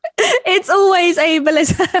 It's always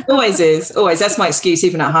ableism. Always is. Always. That's my excuse,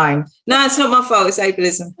 even at home. No, it's not my fault. It's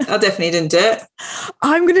ableism. I definitely didn't do it.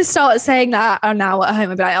 I'm going to start saying that now at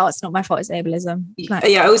home. I'll be like, oh, it's not my fault. It's ableism.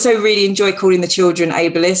 I also really enjoy calling the children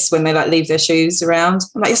ableists when they leave their shoes around.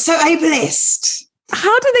 I'm like, you're so ableist.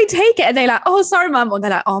 How do they take it? And they're like, oh, sorry, mum. Or they're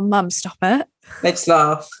like, oh, mum, stop it. They just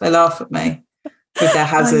laugh. They laugh at me with their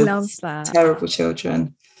hazards. I love that. Terrible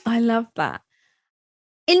children. I love that.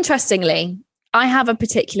 Interestingly, I have a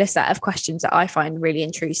particular set of questions that I find really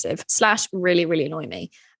intrusive / really, really annoy me.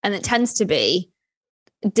 And it tends to be,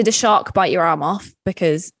 did a shark bite your arm off?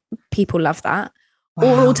 Because people love that. Wow.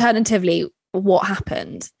 Or alternatively, what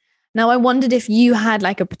happened? Now, I wondered if you had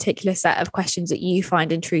a particular set of questions that you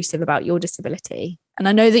find intrusive about your disability. And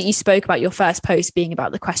I know that you spoke about your first post being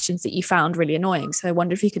about the questions that you found really annoying. So I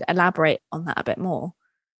wonder if you could elaborate on that a bit more.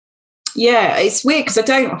 Yeah, it's weird because I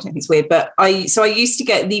think it's weird, but I used to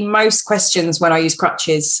get the most questions when I use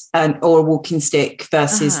crutches or a walking stick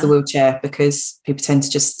versus the wheelchair, because people tend to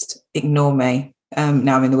just ignore me.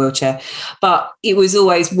 Now I'm in the wheelchair, but it was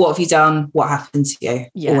always, what have you done? What happened to you?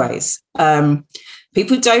 Yeah. Always.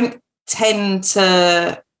 People don't tend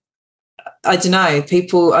to, I don't know,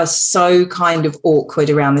 people are so kind of awkward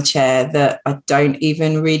around the chair that I don't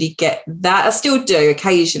even really get that. I still do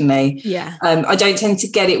occasionally. Yeah. I don't tend to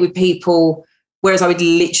get it with people, whereas I would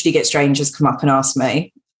literally get strangers come up and ask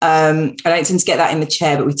me. I don't tend to get that in the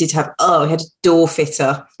chair, but we did have, we had a door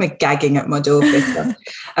fitter. We're gagging at my door fitter.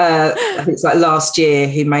 I think it's last year,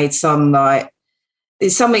 who made some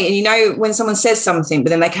it's something, and when someone says something, but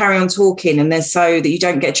then they carry on talking, and they're so that you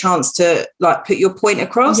don't get a chance to put your point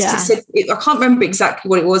across. Yeah. I can't remember exactly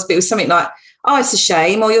what it was, but it was something like, oh, it's a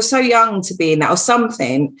shame, or you're so young to be in that, or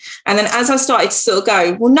something. And then as I started to sort of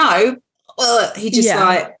go, well, no, he just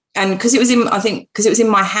and because it was in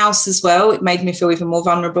my house as well, it made me feel even more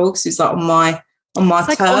vulnerable, because it's on my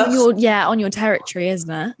it's turf. On your territory, isn't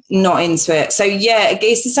it? Not into it. So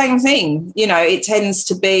it's the same thing. It tends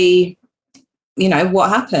to be, what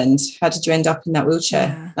happened? How did you end up in that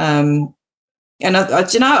wheelchair? Yeah. And I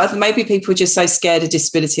don't know, maybe people are just so scared of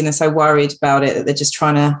disability and they're so worried about it that they're just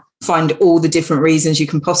trying to find all the different reasons you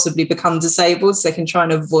can possibly become disabled, so they can try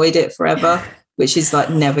and avoid it forever, which is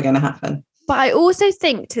never going to happen. But I also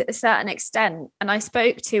think, to a certain extent, and I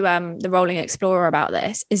spoke to the Rolling Explorer about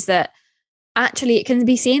this, is that actually it can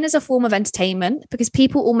be seen as a form of entertainment, because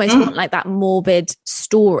people almost want that morbid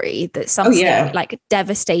story that something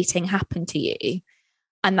devastating happened to you.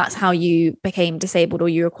 and that's how you became disabled or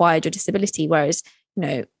you acquired your disability. Whereas, you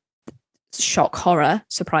know, shock, horror,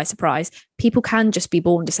 surprise, surprise, people can just be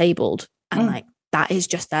born disabled and like that is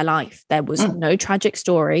just their life. There was no tragic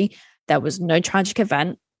story. There was no tragic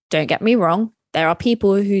event. Don't get me wrong. There are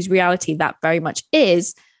people whose reality that very much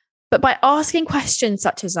is. But by asking questions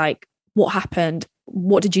such as like, what happened?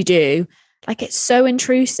 What did you do? Like, it's so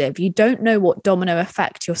intrusive. You don't know what domino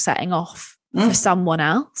effect you're setting off for someone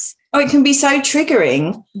else. Oh, it can be so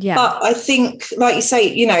triggering. Yeah. But I think, like you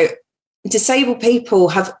say, you know, disabled people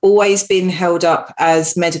have always been held up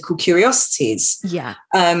as medical curiosities. Yeah.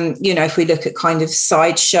 You know, if we look at kind of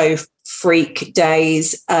sideshow freak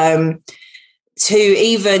days, to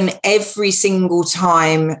even every single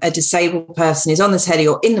time a disabled person is on the telly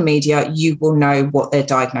or in the media, you will know what their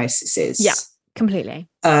diagnosis is. Yeah, completely.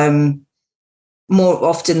 More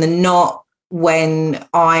often than not, when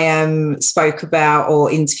I am spoke about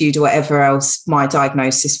or interviewed or whatever else, my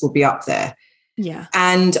diagnosis will be up there. Yeah.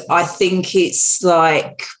 And I think it's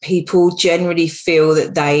like people generally feel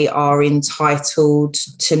that they are entitled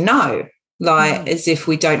to know, like as if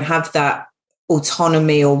we don't have that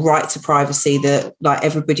autonomy or right to privacy that like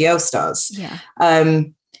everybody else does. Yeah.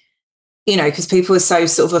 You know, because people are so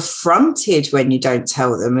sort of affronted when you don't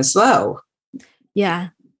tell them as well. Yeah.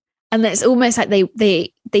 And it's almost like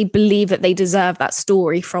they believe that they deserve that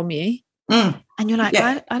story from you. And you're like,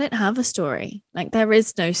 I don't have a story. Like, there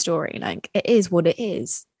is no story. Like, it is what it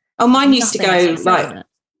is. Oh, mine used to go like,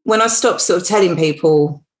 when I stopped sort of telling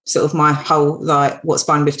people sort of my whole, like, what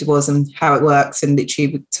spina bifida was and how it works, and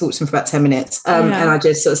literally would talk to them for about 10 minutes. And I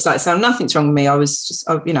just sort of started saying, nothing's wrong with me. I was just,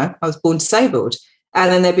 you know, I was born disabled. And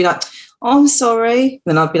then they'd be like, oh, I'm sorry.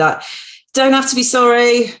 Then I'd be like, don't have to be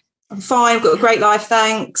sorry. I'm fine. I've got a great life.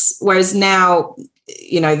 Thanks. Whereas now,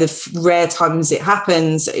 you know, the rare times it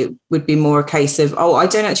happens, it would be more a case of, oh, I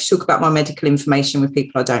don't actually talk about my medical information with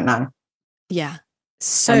people I don't know. Yeah.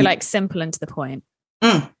 So like simple and to the point.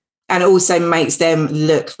 And it also makes them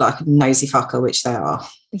look like a nosy fucker, which they are.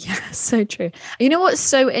 Yeah, so true. You know what's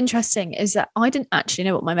so interesting is that I didn't actually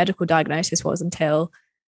know what my medical diagnosis was until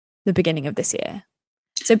the beginning of this year.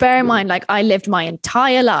 So bear in mind, like, I lived my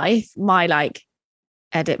entire life,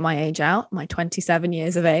 edit my age out, my 27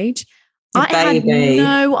 years of age. I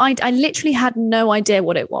literally had no idea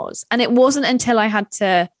what it was. And it wasn't until I had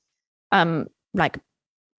to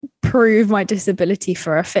prove my disability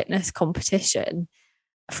for a fitness competition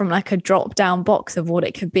from like a drop down box of what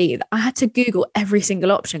it could be that I had to Google every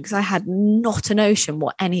single option because I had not a notion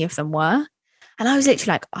what any of them were. And I was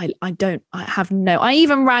literally like, I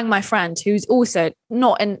even rang my friend who's also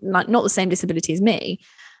not the same disability as me.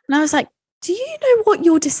 And I was like, do you know what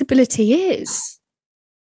your disability is?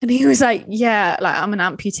 And he was like, yeah, like, I'm an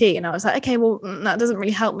amputee. And I was like, okay, well, that doesn't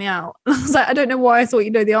really help me out. And I was like, I don't know why I thought you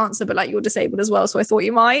know the answer, but like, you're disabled as well. So I thought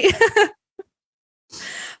you might.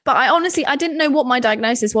 But I didn't know what my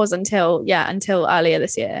diagnosis was until earlier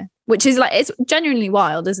this year, which is like, it's genuinely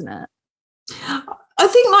wild, isn't it? I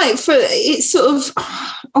think like it's sort of,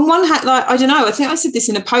 on one hand, like, I don't know, I think I said this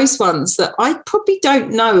in a post once that I probably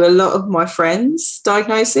don't know a lot of my friends'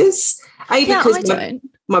 diagnosis. Because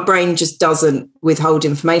my brain just doesn't withhold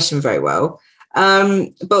information very well.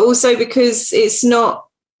 But also because it's not,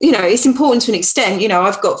 you know, it's important to an extent. You know,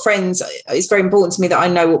 I've got friends. It's very important to me that I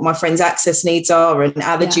know what my friends' access needs are and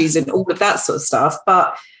allergies and all of that sort of stuff.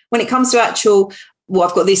 But when it comes to actual, well,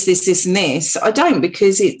 I've got this, and this, I don't,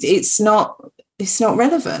 because it's not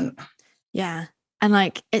relevant. Yeah. And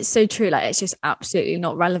like, it's so true. Like, it's just absolutely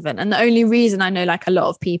not relevant. And the only reason I know like a lot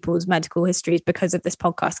of people's medical history is because of this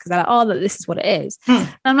podcast, because they're like, oh, this is what it is. And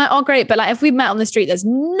I'm like, oh, great. But like, if we met on the street, there's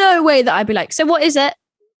no way that I'd be like, so what is it?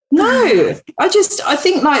 No, I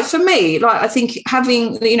think like for me, like, I think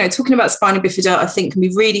having, you know, talking about spina bifida, I think can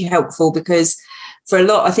be really helpful because for a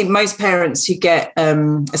lot, I think most parents who get a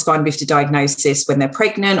spina bifida diagnosis when they're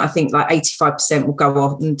pregnant, I think like 85% will go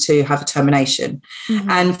on to have a termination.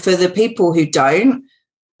 And for the people who don't,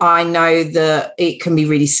 I know that it can be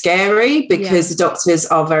really scary because the doctors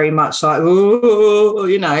are very much like, oh,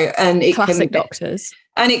 you know, and it classic doctors.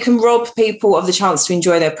 And it can rob people of the chance to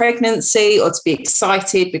enjoy their pregnancy or to be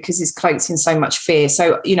excited because it's cloaked in so much fear.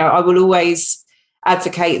 So, you know, I will always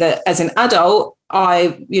advocate that as an adult,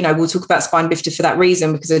 we'll talk about spina bifida for that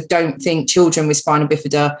reason, because I don't think children with spina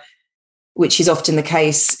bifida, which is often the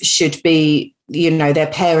case, should be, you know,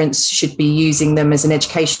 their parents should be using them as an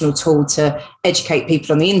educational tool to educate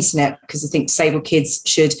people on the internet, because I think disabled kids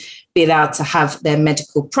should be allowed to have their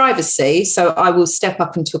medical privacy. So I will step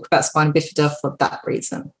up and talk about spina bifida for that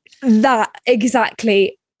reason. That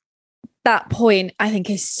point I think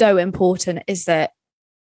is so important, is that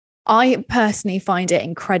I personally find it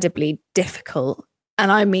incredibly difficult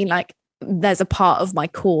And I mean, like, there's a part of my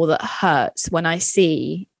core that hurts when I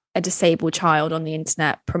see a disabled child on the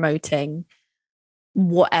internet promoting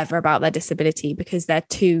whatever about their disability, because they're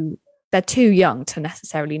too young to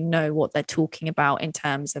necessarily know what they're talking about in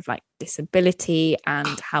terms of like disability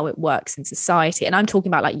and how it works in society. And I'm talking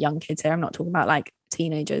about like young kids here. I'm not talking about like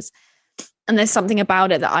teenagers. And there's something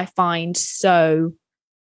about it that I find so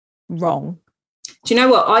wrong. Do you know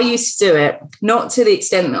what? I used to do it, not to the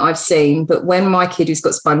extent that I've seen, but when my kid who's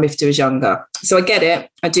got spina bifida was younger. So I get it.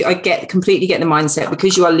 I completely get the mindset,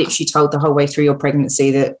 because you are literally told the whole way through your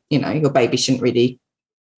pregnancy that, you know, your baby shouldn't really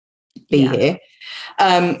be here.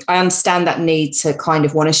 I understand that need to kind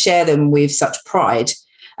of want to share them with such pride.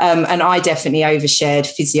 And I definitely overshared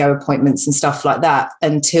physio appointments and stuff like that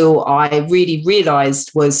until I really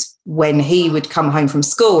realised was when he would come home from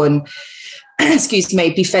school and excuse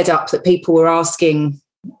me, be fed up that people were asking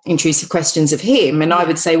intrusive questions of him. And I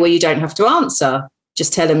would say, well, you don't have to answer.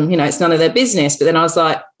 Just tell them, you know, it's none of their business. But then I was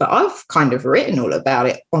like, but I've kind of written all about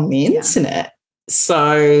it on the internet.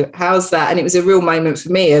 So how's that? And it was a real moment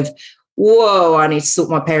for me of, whoa, I need to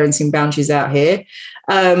sort my parenting boundaries out here,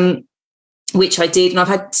 which I did. And I've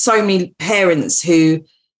had so many parents who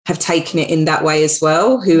have taken it in that way as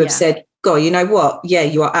well, who have said, God, you know what? Yeah,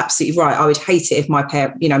 you are absolutely right. I would hate it if my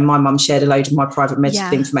mum shared a load of my private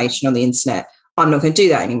medical information on the internet. I'm not going to do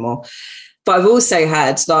that anymore. But I've also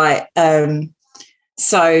had like,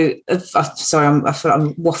 sorry, I feel like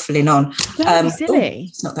I'm waffling on. Silly.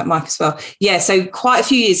 It's not that mic as well. Yeah, so quite a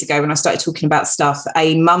few years ago when I started talking about stuff,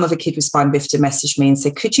 a mum of a kid with spina bifida messaged me and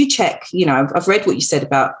said, could you check, you know, I've read what you said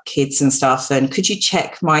about kids and stuff, and could you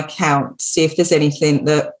check my account to see if there's anything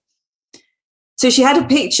that... So she had a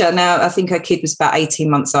picture. Now, I think her kid was about 18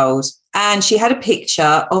 months old, and she had a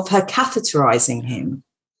picture of her catheterizing him.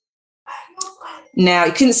 Now,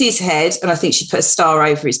 you couldn't see his head, and I think she put a star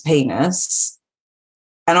over his penis.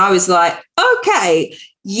 And I was like, okay,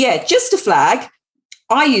 yeah, just a flag.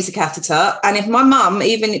 I use a catheter. And if my mum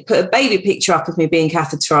even put a baby picture up of me being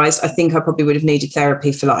catheterized, I think I probably would have needed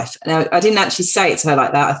therapy for life. Now, I didn't actually say it to her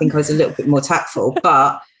like that. I think I was a little bit more tactful,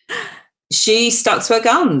 but she stuck to her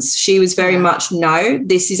guns. She was very much, no,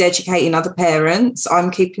 this is educating other parents. I'm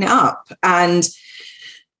keeping it up. And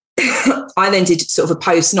I then did sort of a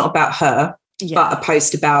post, not about her, but a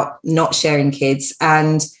post about not sharing kids.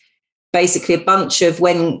 And basically a bunch of,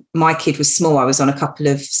 when my kid was small, I was on a couple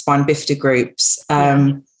of spina bifida groups.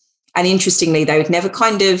 And interestingly, they would never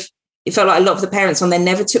it felt like a lot of the parents on there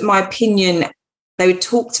never took my opinion. They would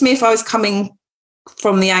talk to me if I was coming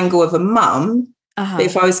from the angle of a mum, but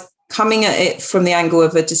if I was coming at it from the angle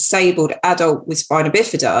of a disabled adult with spina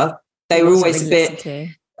bifida, they were always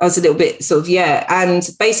I was a little bit sort of, and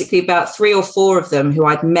basically about 3 or 4 of them who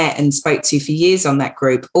I'd met and spoke to for years on that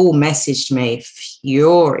group all messaged me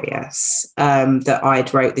furious that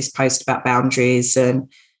I'd wrote this post about boundaries. And,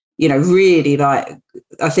 you know, really, like,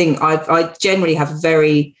 I think I generally have a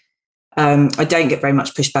very, I don't get very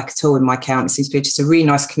much pushback at all in my account. It seems to be just a really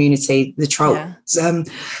nice community. The trolls,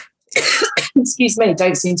 excuse me,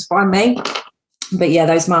 don't seem to find me. But yeah,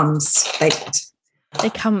 those mums, they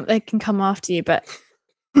can come after you. But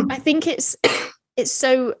I think it's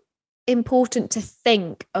so important to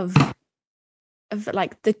think of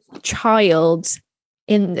like the child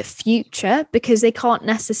in the future, because they can't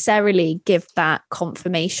necessarily give that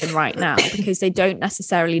confirmation right now, because they don't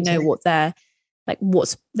necessarily know what they're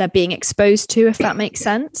being exposed to, if that makes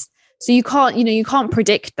sense. So you can't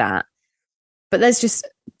predict that. But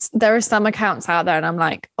there are some accounts out there, and I'm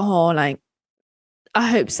like, oh, like, I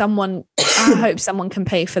hope someone can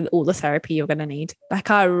pay for all the therapy you're going to need. Like,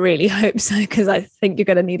 I really hope so, because I think you're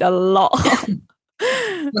going to need a lot.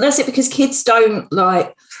 Well, that's it, because kids don't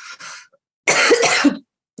like...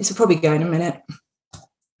 This will probably go in a minute.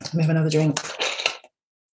 Let me have another drink.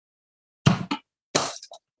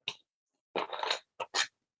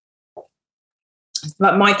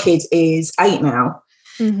 Like, my kid is 8 now,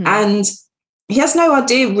 and he has no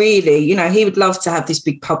idea really. You know, he would love to have this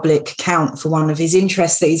big public account for one of his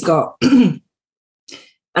interests that he's got. And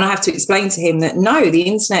I have to explain to him that no, the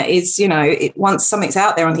internet is, you know, once something's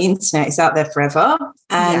out there on the internet, it's out there forever.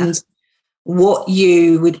 And what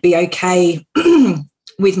you would be okay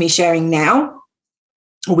with me sharing now,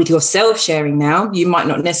 or with yourself sharing now, you might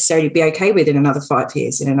not necessarily be okay with in another 5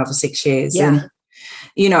 years, in another 6 years. Yeah. And,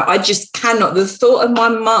 you know, I just cannot. The thought of my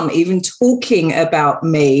mum even talking about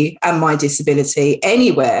me and my disability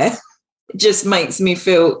anywhere just makes me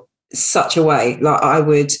feel such a way. Like, I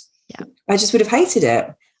just would have hated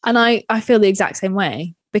it. And I feel the exact same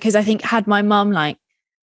way, because I think had my mum, like,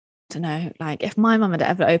 I don't know, like if my mum had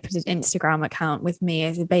ever opened an Instagram account with me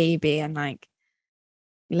as a baby and like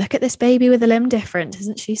look at this baby with a limb difference.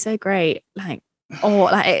 Isn't she so great? Like,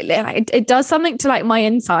 or like it does something to like my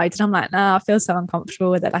insides. And I'm like, no, I feel so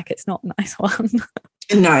uncomfortable with it. Like, it's not a nice one.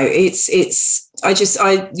 No, it's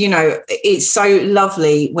so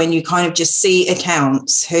lovely when you kind of just see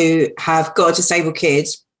accounts who have got a disabled kid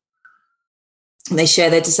and they share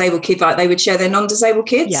their disabled kid like they would share their non-disabled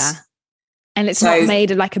kids. Yeah. And it's not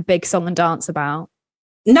made like a big song and dance about.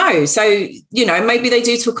 No. So, maybe they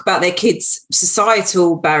do talk about their kids'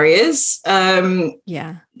 societal barriers.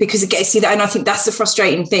 Because it gets you that. And I think that's the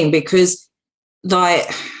frustrating thing, because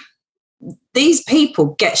like these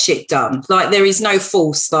people get shit done. Like, there is no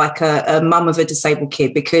force like a mum of a disabled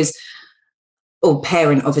kid or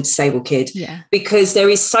parent of a disabled kid, because there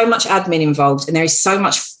is so much admin involved and there is so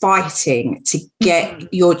much fighting to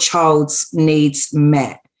get your child's needs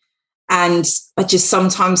met. And I just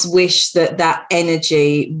sometimes wish that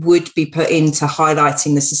energy would be put into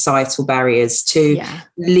highlighting the societal barriers, to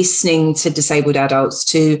listening to disabled adults,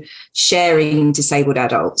 to sharing disabled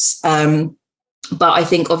adults. But I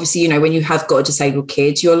think obviously, when you have got a disabled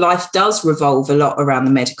kid, your life does revolve a lot around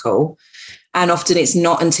the medical. And often it's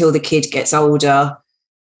not until the kid gets older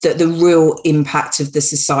that the real impact of the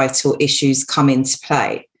societal issues come into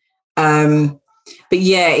play. But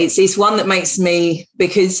yeah, it's one that makes me,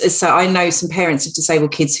 because so I know some parents of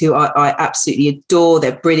disabled kids who I absolutely adore.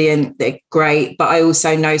 They're brilliant, they're great. But I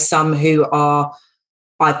also know some who are,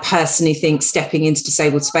 I personally think, stepping into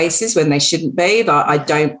disabled spaces when they shouldn't be. But I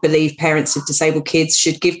don't believe parents of disabled kids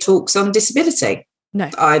should give talks on disability. No,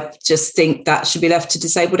 I just think that should be left to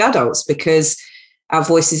disabled adults, because our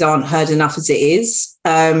voices aren't heard enough as it is.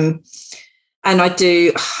 And I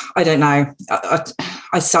don't know.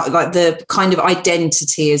 I start like the kind of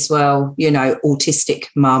identity as well, autistic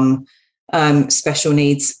mum, special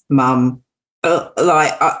needs mum.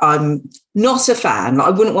 I'm not a fan. Like,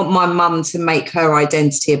 I wouldn't want my mum to make her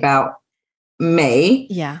identity about me.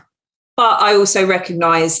 Yeah. But I also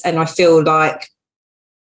recognise, and I feel like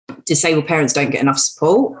disabled parents don't get enough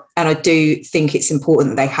support. And I do think it's important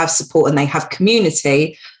that they have support and they have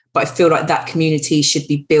community. But I feel like that community should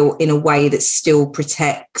be built in a way that still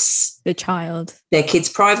protects the child, their kids'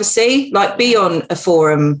 privacy, like be on a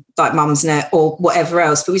forum like Mumsnet or whatever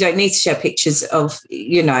else. But we don't need to share pictures of,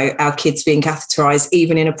 our kids being catheterized,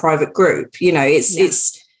 even in a private group.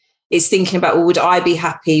 It's thinking about, well, would I be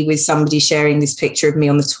happy with somebody sharing this picture of me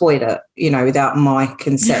on the toilet, without my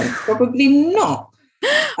consent? Probably not.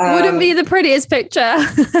 Wouldn't be the prettiest picture.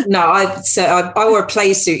 No, I wore a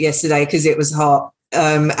play suit yesterday because it was hot.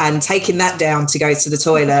 And taking that down to go to the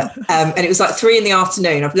toilet. And it was like 3 PM.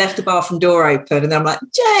 I've left the bathroom door open, and then I'm like,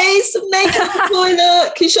 Jace, I'm naked in the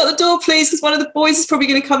toilet. Can you shut the door, please? Because one of the boys is probably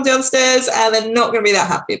going to come downstairs, and they're not going to be that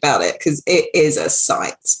happy about it, because it is a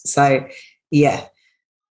sight. So, yeah,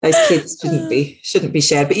 those kids shouldn't be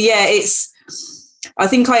shared. But yeah, I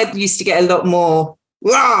think I used to get a lot more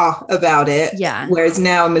rah about it, whereas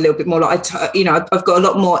now I'm a little bit more like, I've got a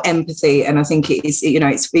lot more empathy, and I think it is,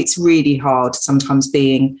 it's really hard sometimes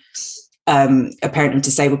being a parent of a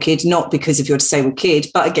disabled kid, not because of your disabled kid,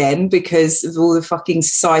 but again because of all the fucking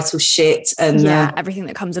societal shit and everything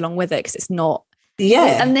that comes along with it, because it's not.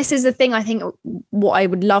 Yeah. And this is the thing, I think what I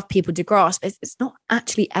would love people to grasp is it's not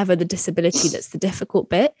actually ever the disability that's the difficult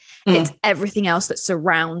bit. It's everything else that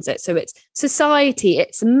surrounds it. So it's society,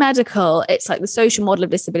 it's medical, it's like the social model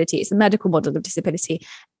of disability, it's the medical model of disability.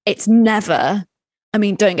 It's never,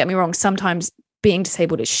 don't get me wrong, sometimes being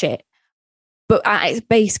disabled is shit. But at its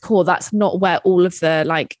base core, that's not where all of the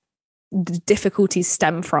the difficulties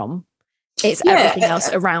stem from. It's everything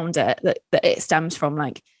else around it that it stems from,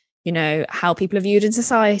 how people are viewed in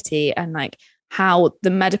society, and how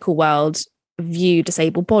the medical world view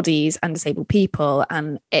disabled bodies and disabled people.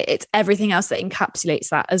 And it's everything else that encapsulates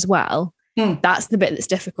that as well. That's the bit that's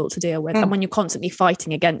difficult to deal with. And when you're constantly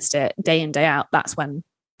fighting against it day in, day out, that's when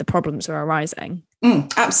the problems are arising.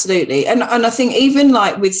 Absolutely. And I think even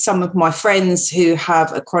with some of my friends who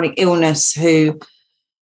have a chronic illness, who,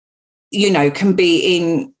 can be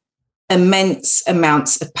in immense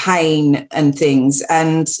amounts of pain and things,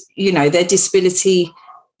 and their disability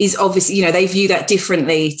is obviously, they view that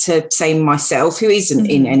differently to, say, myself, who isn't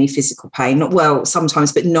in any physical pain. Not well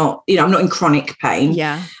sometimes, but not, I'm not in chronic pain.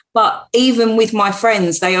 But even with my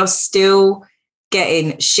friends, they are still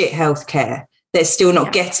getting shit healthcare. They're still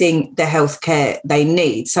not getting the healthcare they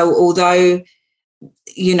need. So although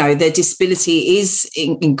their disability is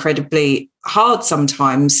incredibly hard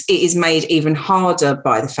sometimes, it is made even harder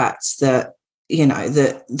by the fact that,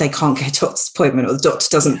 that they can't get a doctor's appointment, or the doctor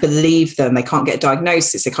doesn't believe them. They can't get a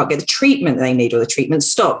diagnosis. They can't get the treatment they need, or the treatment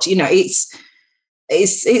stopped. It's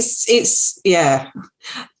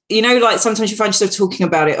you know, like sometimes you find yourself talking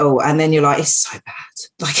about it all and then you're like, it's so bad.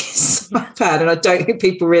 Like, it's so bad. And I don't think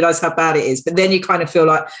people realize how bad it is. But then you kind of feel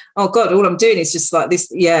like, oh God, all I'm doing is just like this.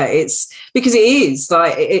 Yeah, it's because it is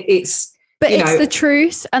like, it's, but it's the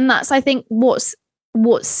truth. And that's, I think what's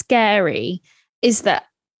scary is that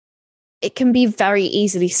it can be very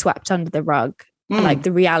easily swept under the rug. Like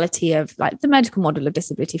the reality of like the medical model of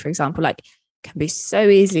disability, for example, like can be so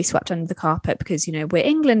easily swept under the carpet because, you know, we're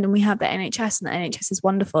England and we have the NHS and the NHS is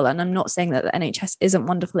wonderful. And I'm not saying that the NHS isn't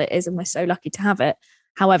wonderful. It is. And we're so lucky to have it.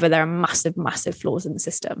 However, there are massive, massive flaws in the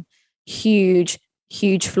system, huge,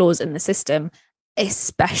 huge flaws in the system,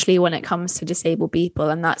 especially when it comes to disabled people.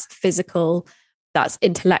 And that's physical, that's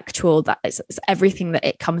intellectual, that is everything that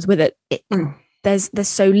it comes with it. There's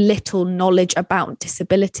so little knowledge about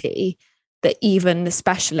disability that even the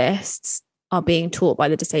specialists are being taught by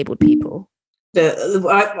the disabled people.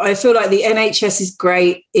 I feel like the NHS is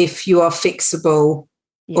great if you are fixable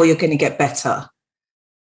or you're going to get better.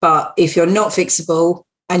 But if you're not fixable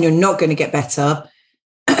and you're not going to get better,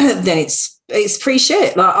 then it's pretty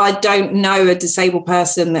shit. Like, I don't know a disabled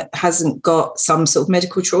person that hasn't got some sort of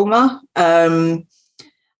medical trauma. And,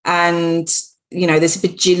 you know, there's a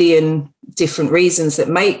bajillion different reasons that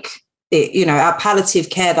make it, you know, our palliative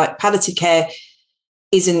care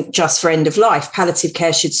isn't just for end of life. Palliative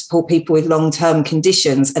care should support people with long-term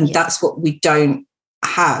conditions. And that's what we don't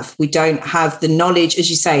have. We don't have the knowledge, as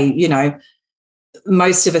you say, you know,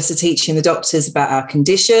 most of us are teaching the doctors about our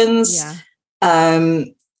conditions.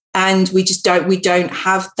 And we don't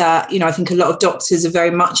have that, you know. I think a lot of doctors are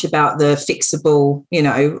very much about the fixable, you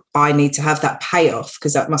know, I need to have that payoff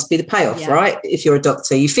because that must be the payoff, right? If you're a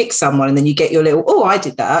doctor, you fix someone and then you get your little, oh, I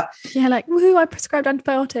did that. Yeah, like, woohoo, I prescribed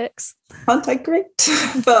antibiotics. Aren't they great?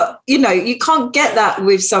 But, you know, you can't get that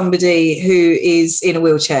with somebody who is in a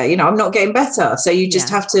wheelchair. You know, I'm not getting better. So you just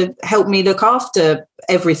have to help me look after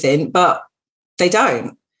everything, but they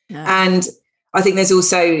don't. No. And I think there's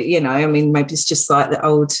also, you know, I mean, maybe it's just like the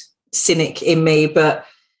old cynic in me, but,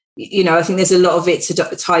 you know, I think there's a lot of it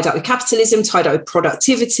tied up with capitalism, tied up with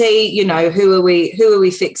productivity. You know, who are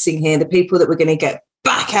we fixing here? The people that we're going to get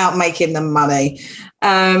back out making the money.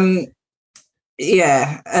 And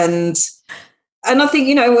I think,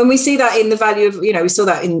 you know, when we see that in the value of, you know, we saw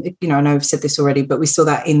that in, you know, I know I've said this already, but we saw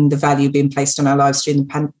that in the value being placed on our lives during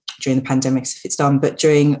the pandemics, if it's done, but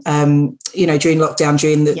during lockdown,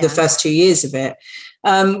 during the first 2 years of it,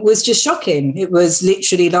 was just shocking. It was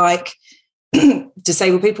literally like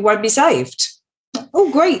disabled people won't be saved.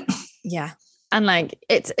 Oh, great. Yeah. And like,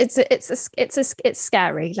 it's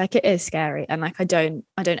scary. Like, it is scary. And like, I don't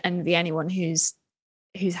envy anyone who's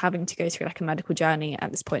having to go through like a medical journey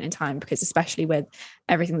at this point in time, because especially with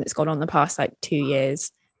everything that's gone on the past, like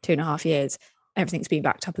 2.5 years, everything's been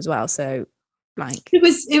backed up as well. So like,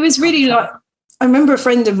 it was really like, I remember a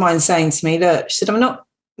friend of mine saying to me, look, she said, I'm not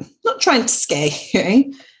trying to scare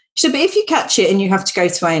you. She said, but if you catch it and you have to go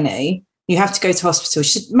to A&E, you have to go to hospital,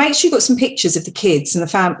 she said, make sure you've got some pictures of the kids and the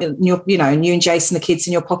family, and you and Jason, the kids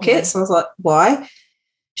in your pockets. Yeah. I was like, why?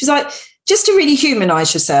 She's like, just to really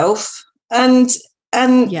humanize yourself. And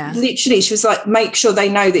literally she was like, make sure they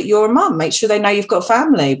know that you're a mum, make sure they know you've got a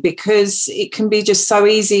family, because it can be just so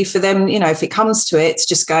easy for them, you know, if it comes to it, to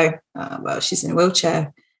just go, oh, well, she's in a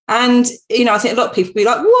wheelchair. And, you know, I think a lot of people be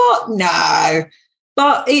like, what? No.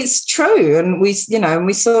 But it's true. And we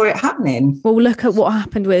saw it happening. Well, look at what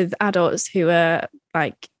happened with adults who are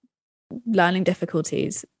like learning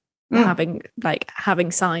difficulties, having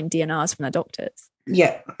signed DNRs from their doctors.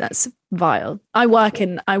 Yeah. That's vile. I work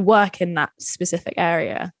in that specific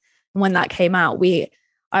area. And when that came out,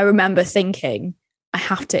 I remember thinking, I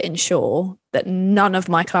have to ensure that none of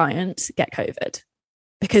my clients get COVID,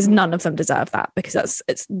 because none of them deserve that, because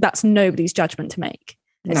that's nobody's judgment to make.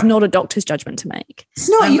 It's not a doctor's judgment to make. It's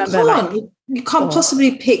not. You can't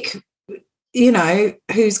possibly pick, you know,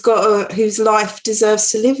 whose life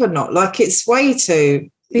deserves to live or not. Like, it's way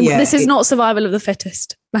too. This is not survival of the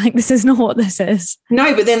fittest. Like, this is not what this is.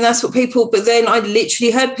 No, but then that's what people. But then I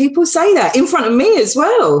literally heard people say that in front of me as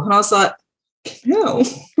well, and I was like, no,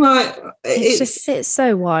 like it's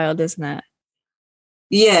so wild, isn't it?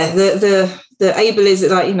 Yeah, the ableism,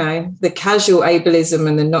 like, you know, the casual ableism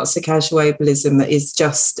and the not so casual ableism that is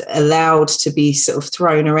just allowed to be sort of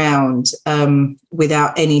thrown around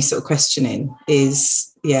without any sort of questioning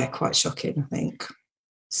is, quite shocking, I think.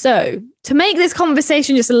 So to make this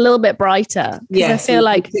conversation just a little bit brighter, because I feel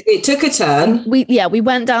like it took a turn. We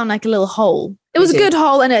went down like a little hole. It was a good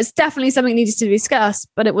hole, and it's definitely something that needed to be discussed,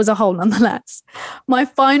 but it was a hole nonetheless. My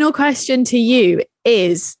final question to you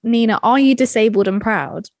is, Nina, are you disabled and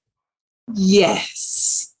proud?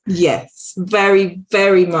 Yes. Yes, very,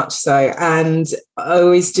 very much so. And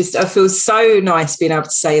I feel so nice being able to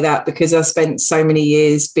say that, because I spent so many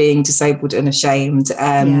years being disabled and ashamed,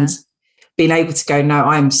 and being able to go, no,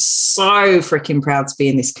 I'm so freaking proud to be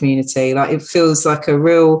in this community. Like, it feels like a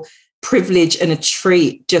real privilege and a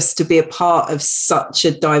treat just to be a part of such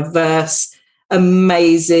a diverse,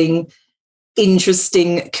 amazing,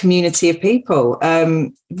 interesting community of people.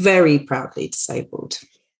 Very proudly disabled.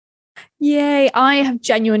 Yay. I have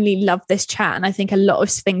genuinely loved this chat, and I think a lot of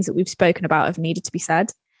things that we've spoken about have needed to be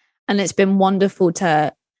said. And it's been wonderful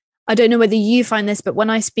to, I don't know whether you find this, but when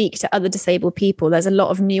I speak to other disabled people, there's a lot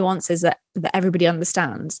of nuances that everybody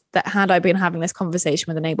understands, that had I been having this conversation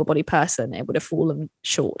with an able-bodied person, it would have fallen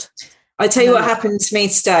short. I tell you what happened to me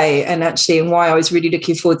today, and why I was really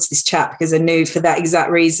looking forward to this chat, because I knew for that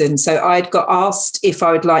exact reason. So I'd got asked if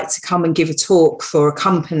I would like to come and give a talk for a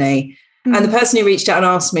company. Mm-hmm. And the person who reached out and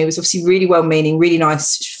asked me was obviously really well-meaning, really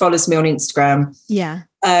nice. She follows me on Instagram. Yeah.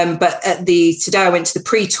 But today I went to the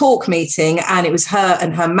pre-talk meeting, and it was her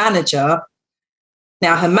and her manager.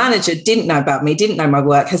 Now, her manager didn't know about me, didn't know my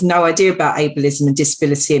work, has no idea about ableism and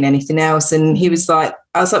disability and anything else. And he was like,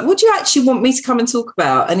 I was like, what do you actually want me to come and talk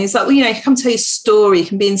about? And he's like, well, you can come tell your story, you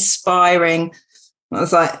can be inspiring. I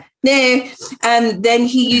was like, no. And then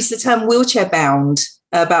he used the term wheelchair bound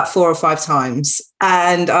about 4 or 5 times.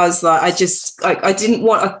 And I was like,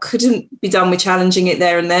 I couldn't be done with challenging it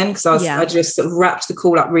there and then, because I just sort of wrapped the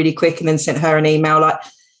call up really quick and then sent her an email like,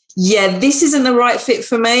 yeah, this isn't the right fit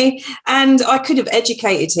for me. And I could have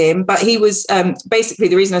educated him, but he was basically,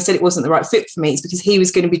 the reason I said it wasn't the right fit for me is because he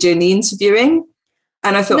was going to be doing the interviewing.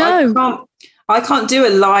 And I thought, I can't do a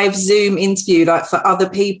live Zoom interview like for other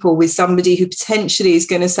people with somebody who potentially is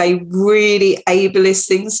going to say really ableist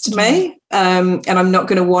things to me. And I'm not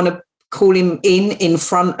going to want to call him in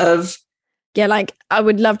front of. Yeah, like I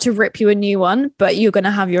would love to rip you a new one, but you're going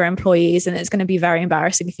to have your employees and it's going to be very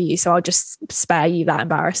embarrassing for you. So I'll just spare you that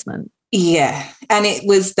embarrassment. Yeah. And it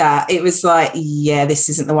was like, yeah, this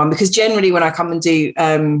isn't the one, because generally when I come and do,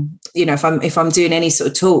 if I'm doing any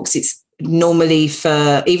sort of talks, it's normally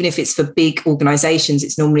for, even if it's for big organizations,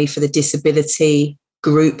 it's normally for the disability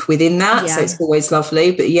group within that. Yeah. So it's always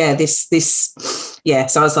lovely. But yeah,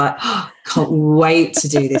 so I was like, can't wait to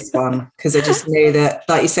do this one, because I just knew that,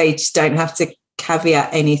 like you say, you just don't have to caveat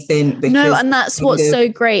anything. No, and that's what's so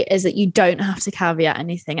great, is that you don't have to caveat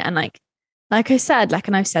anything. And like I said,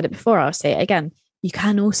 and I've said it before, I'll say it again, you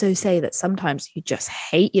can also say that sometimes you just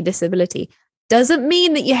hate your disability. Doesn't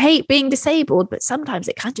mean that you hate being disabled, but sometimes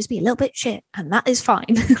it can just be a little bit shit, and that is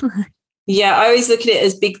fine. Yeah, I always look at it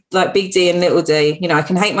as big D and little d. I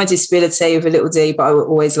can hate my disability with a little d, but I will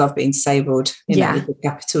always love being disabled, with a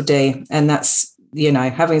capital D. And that's,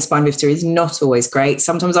 having a spina bifida is not always great.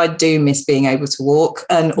 Sometimes I do miss being able to walk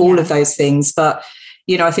and all of those things. But,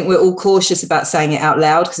 I think we're all cautious about saying it out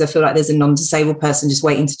loud, because I feel like there's a non-disabled person just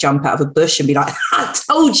waiting to jump out of a bush and be like, I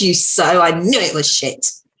told you so. I knew it was shit.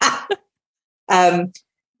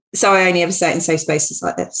 So I only ever say it in safe spaces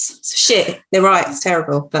like this. So shit, they're right, it's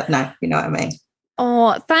terrible, but no, you know what I mean.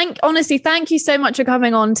 Oh, thank you so much for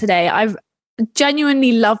coming on today. I've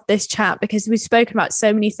genuinely loved this chat, because we've spoken about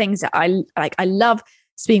so many things that I like. I love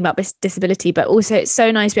speaking about this disability, but also it's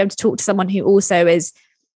so nice to be able to talk to someone who also is,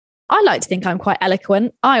 I like to think I'm quite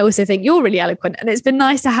eloquent. I also think you're really eloquent, and it's been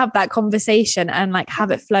nice to have that conversation and like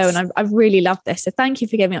have it flow. And I've really loved this. So thank you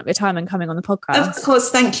for giving up your time and coming on the podcast. Of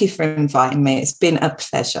course. Thank you for inviting me. It's been a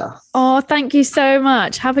pleasure. Oh, thank you so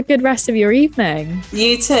much. Have a good rest of your evening.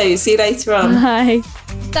 You too. See you later on. Bye.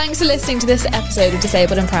 Thanks for listening to this episode of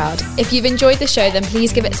Disabled and Proud. If you've enjoyed the show, then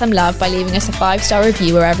please give it some love by leaving us a 5-star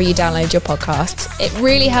review wherever you download your podcasts. It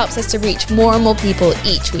really helps us to reach more and more people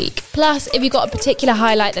each week. Plus, if you've got a particular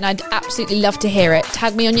highlight, then I'd absolutely love to hear it.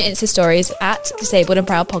 Tag me on your Insta stories at Disabled and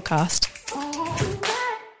Proud Podcast.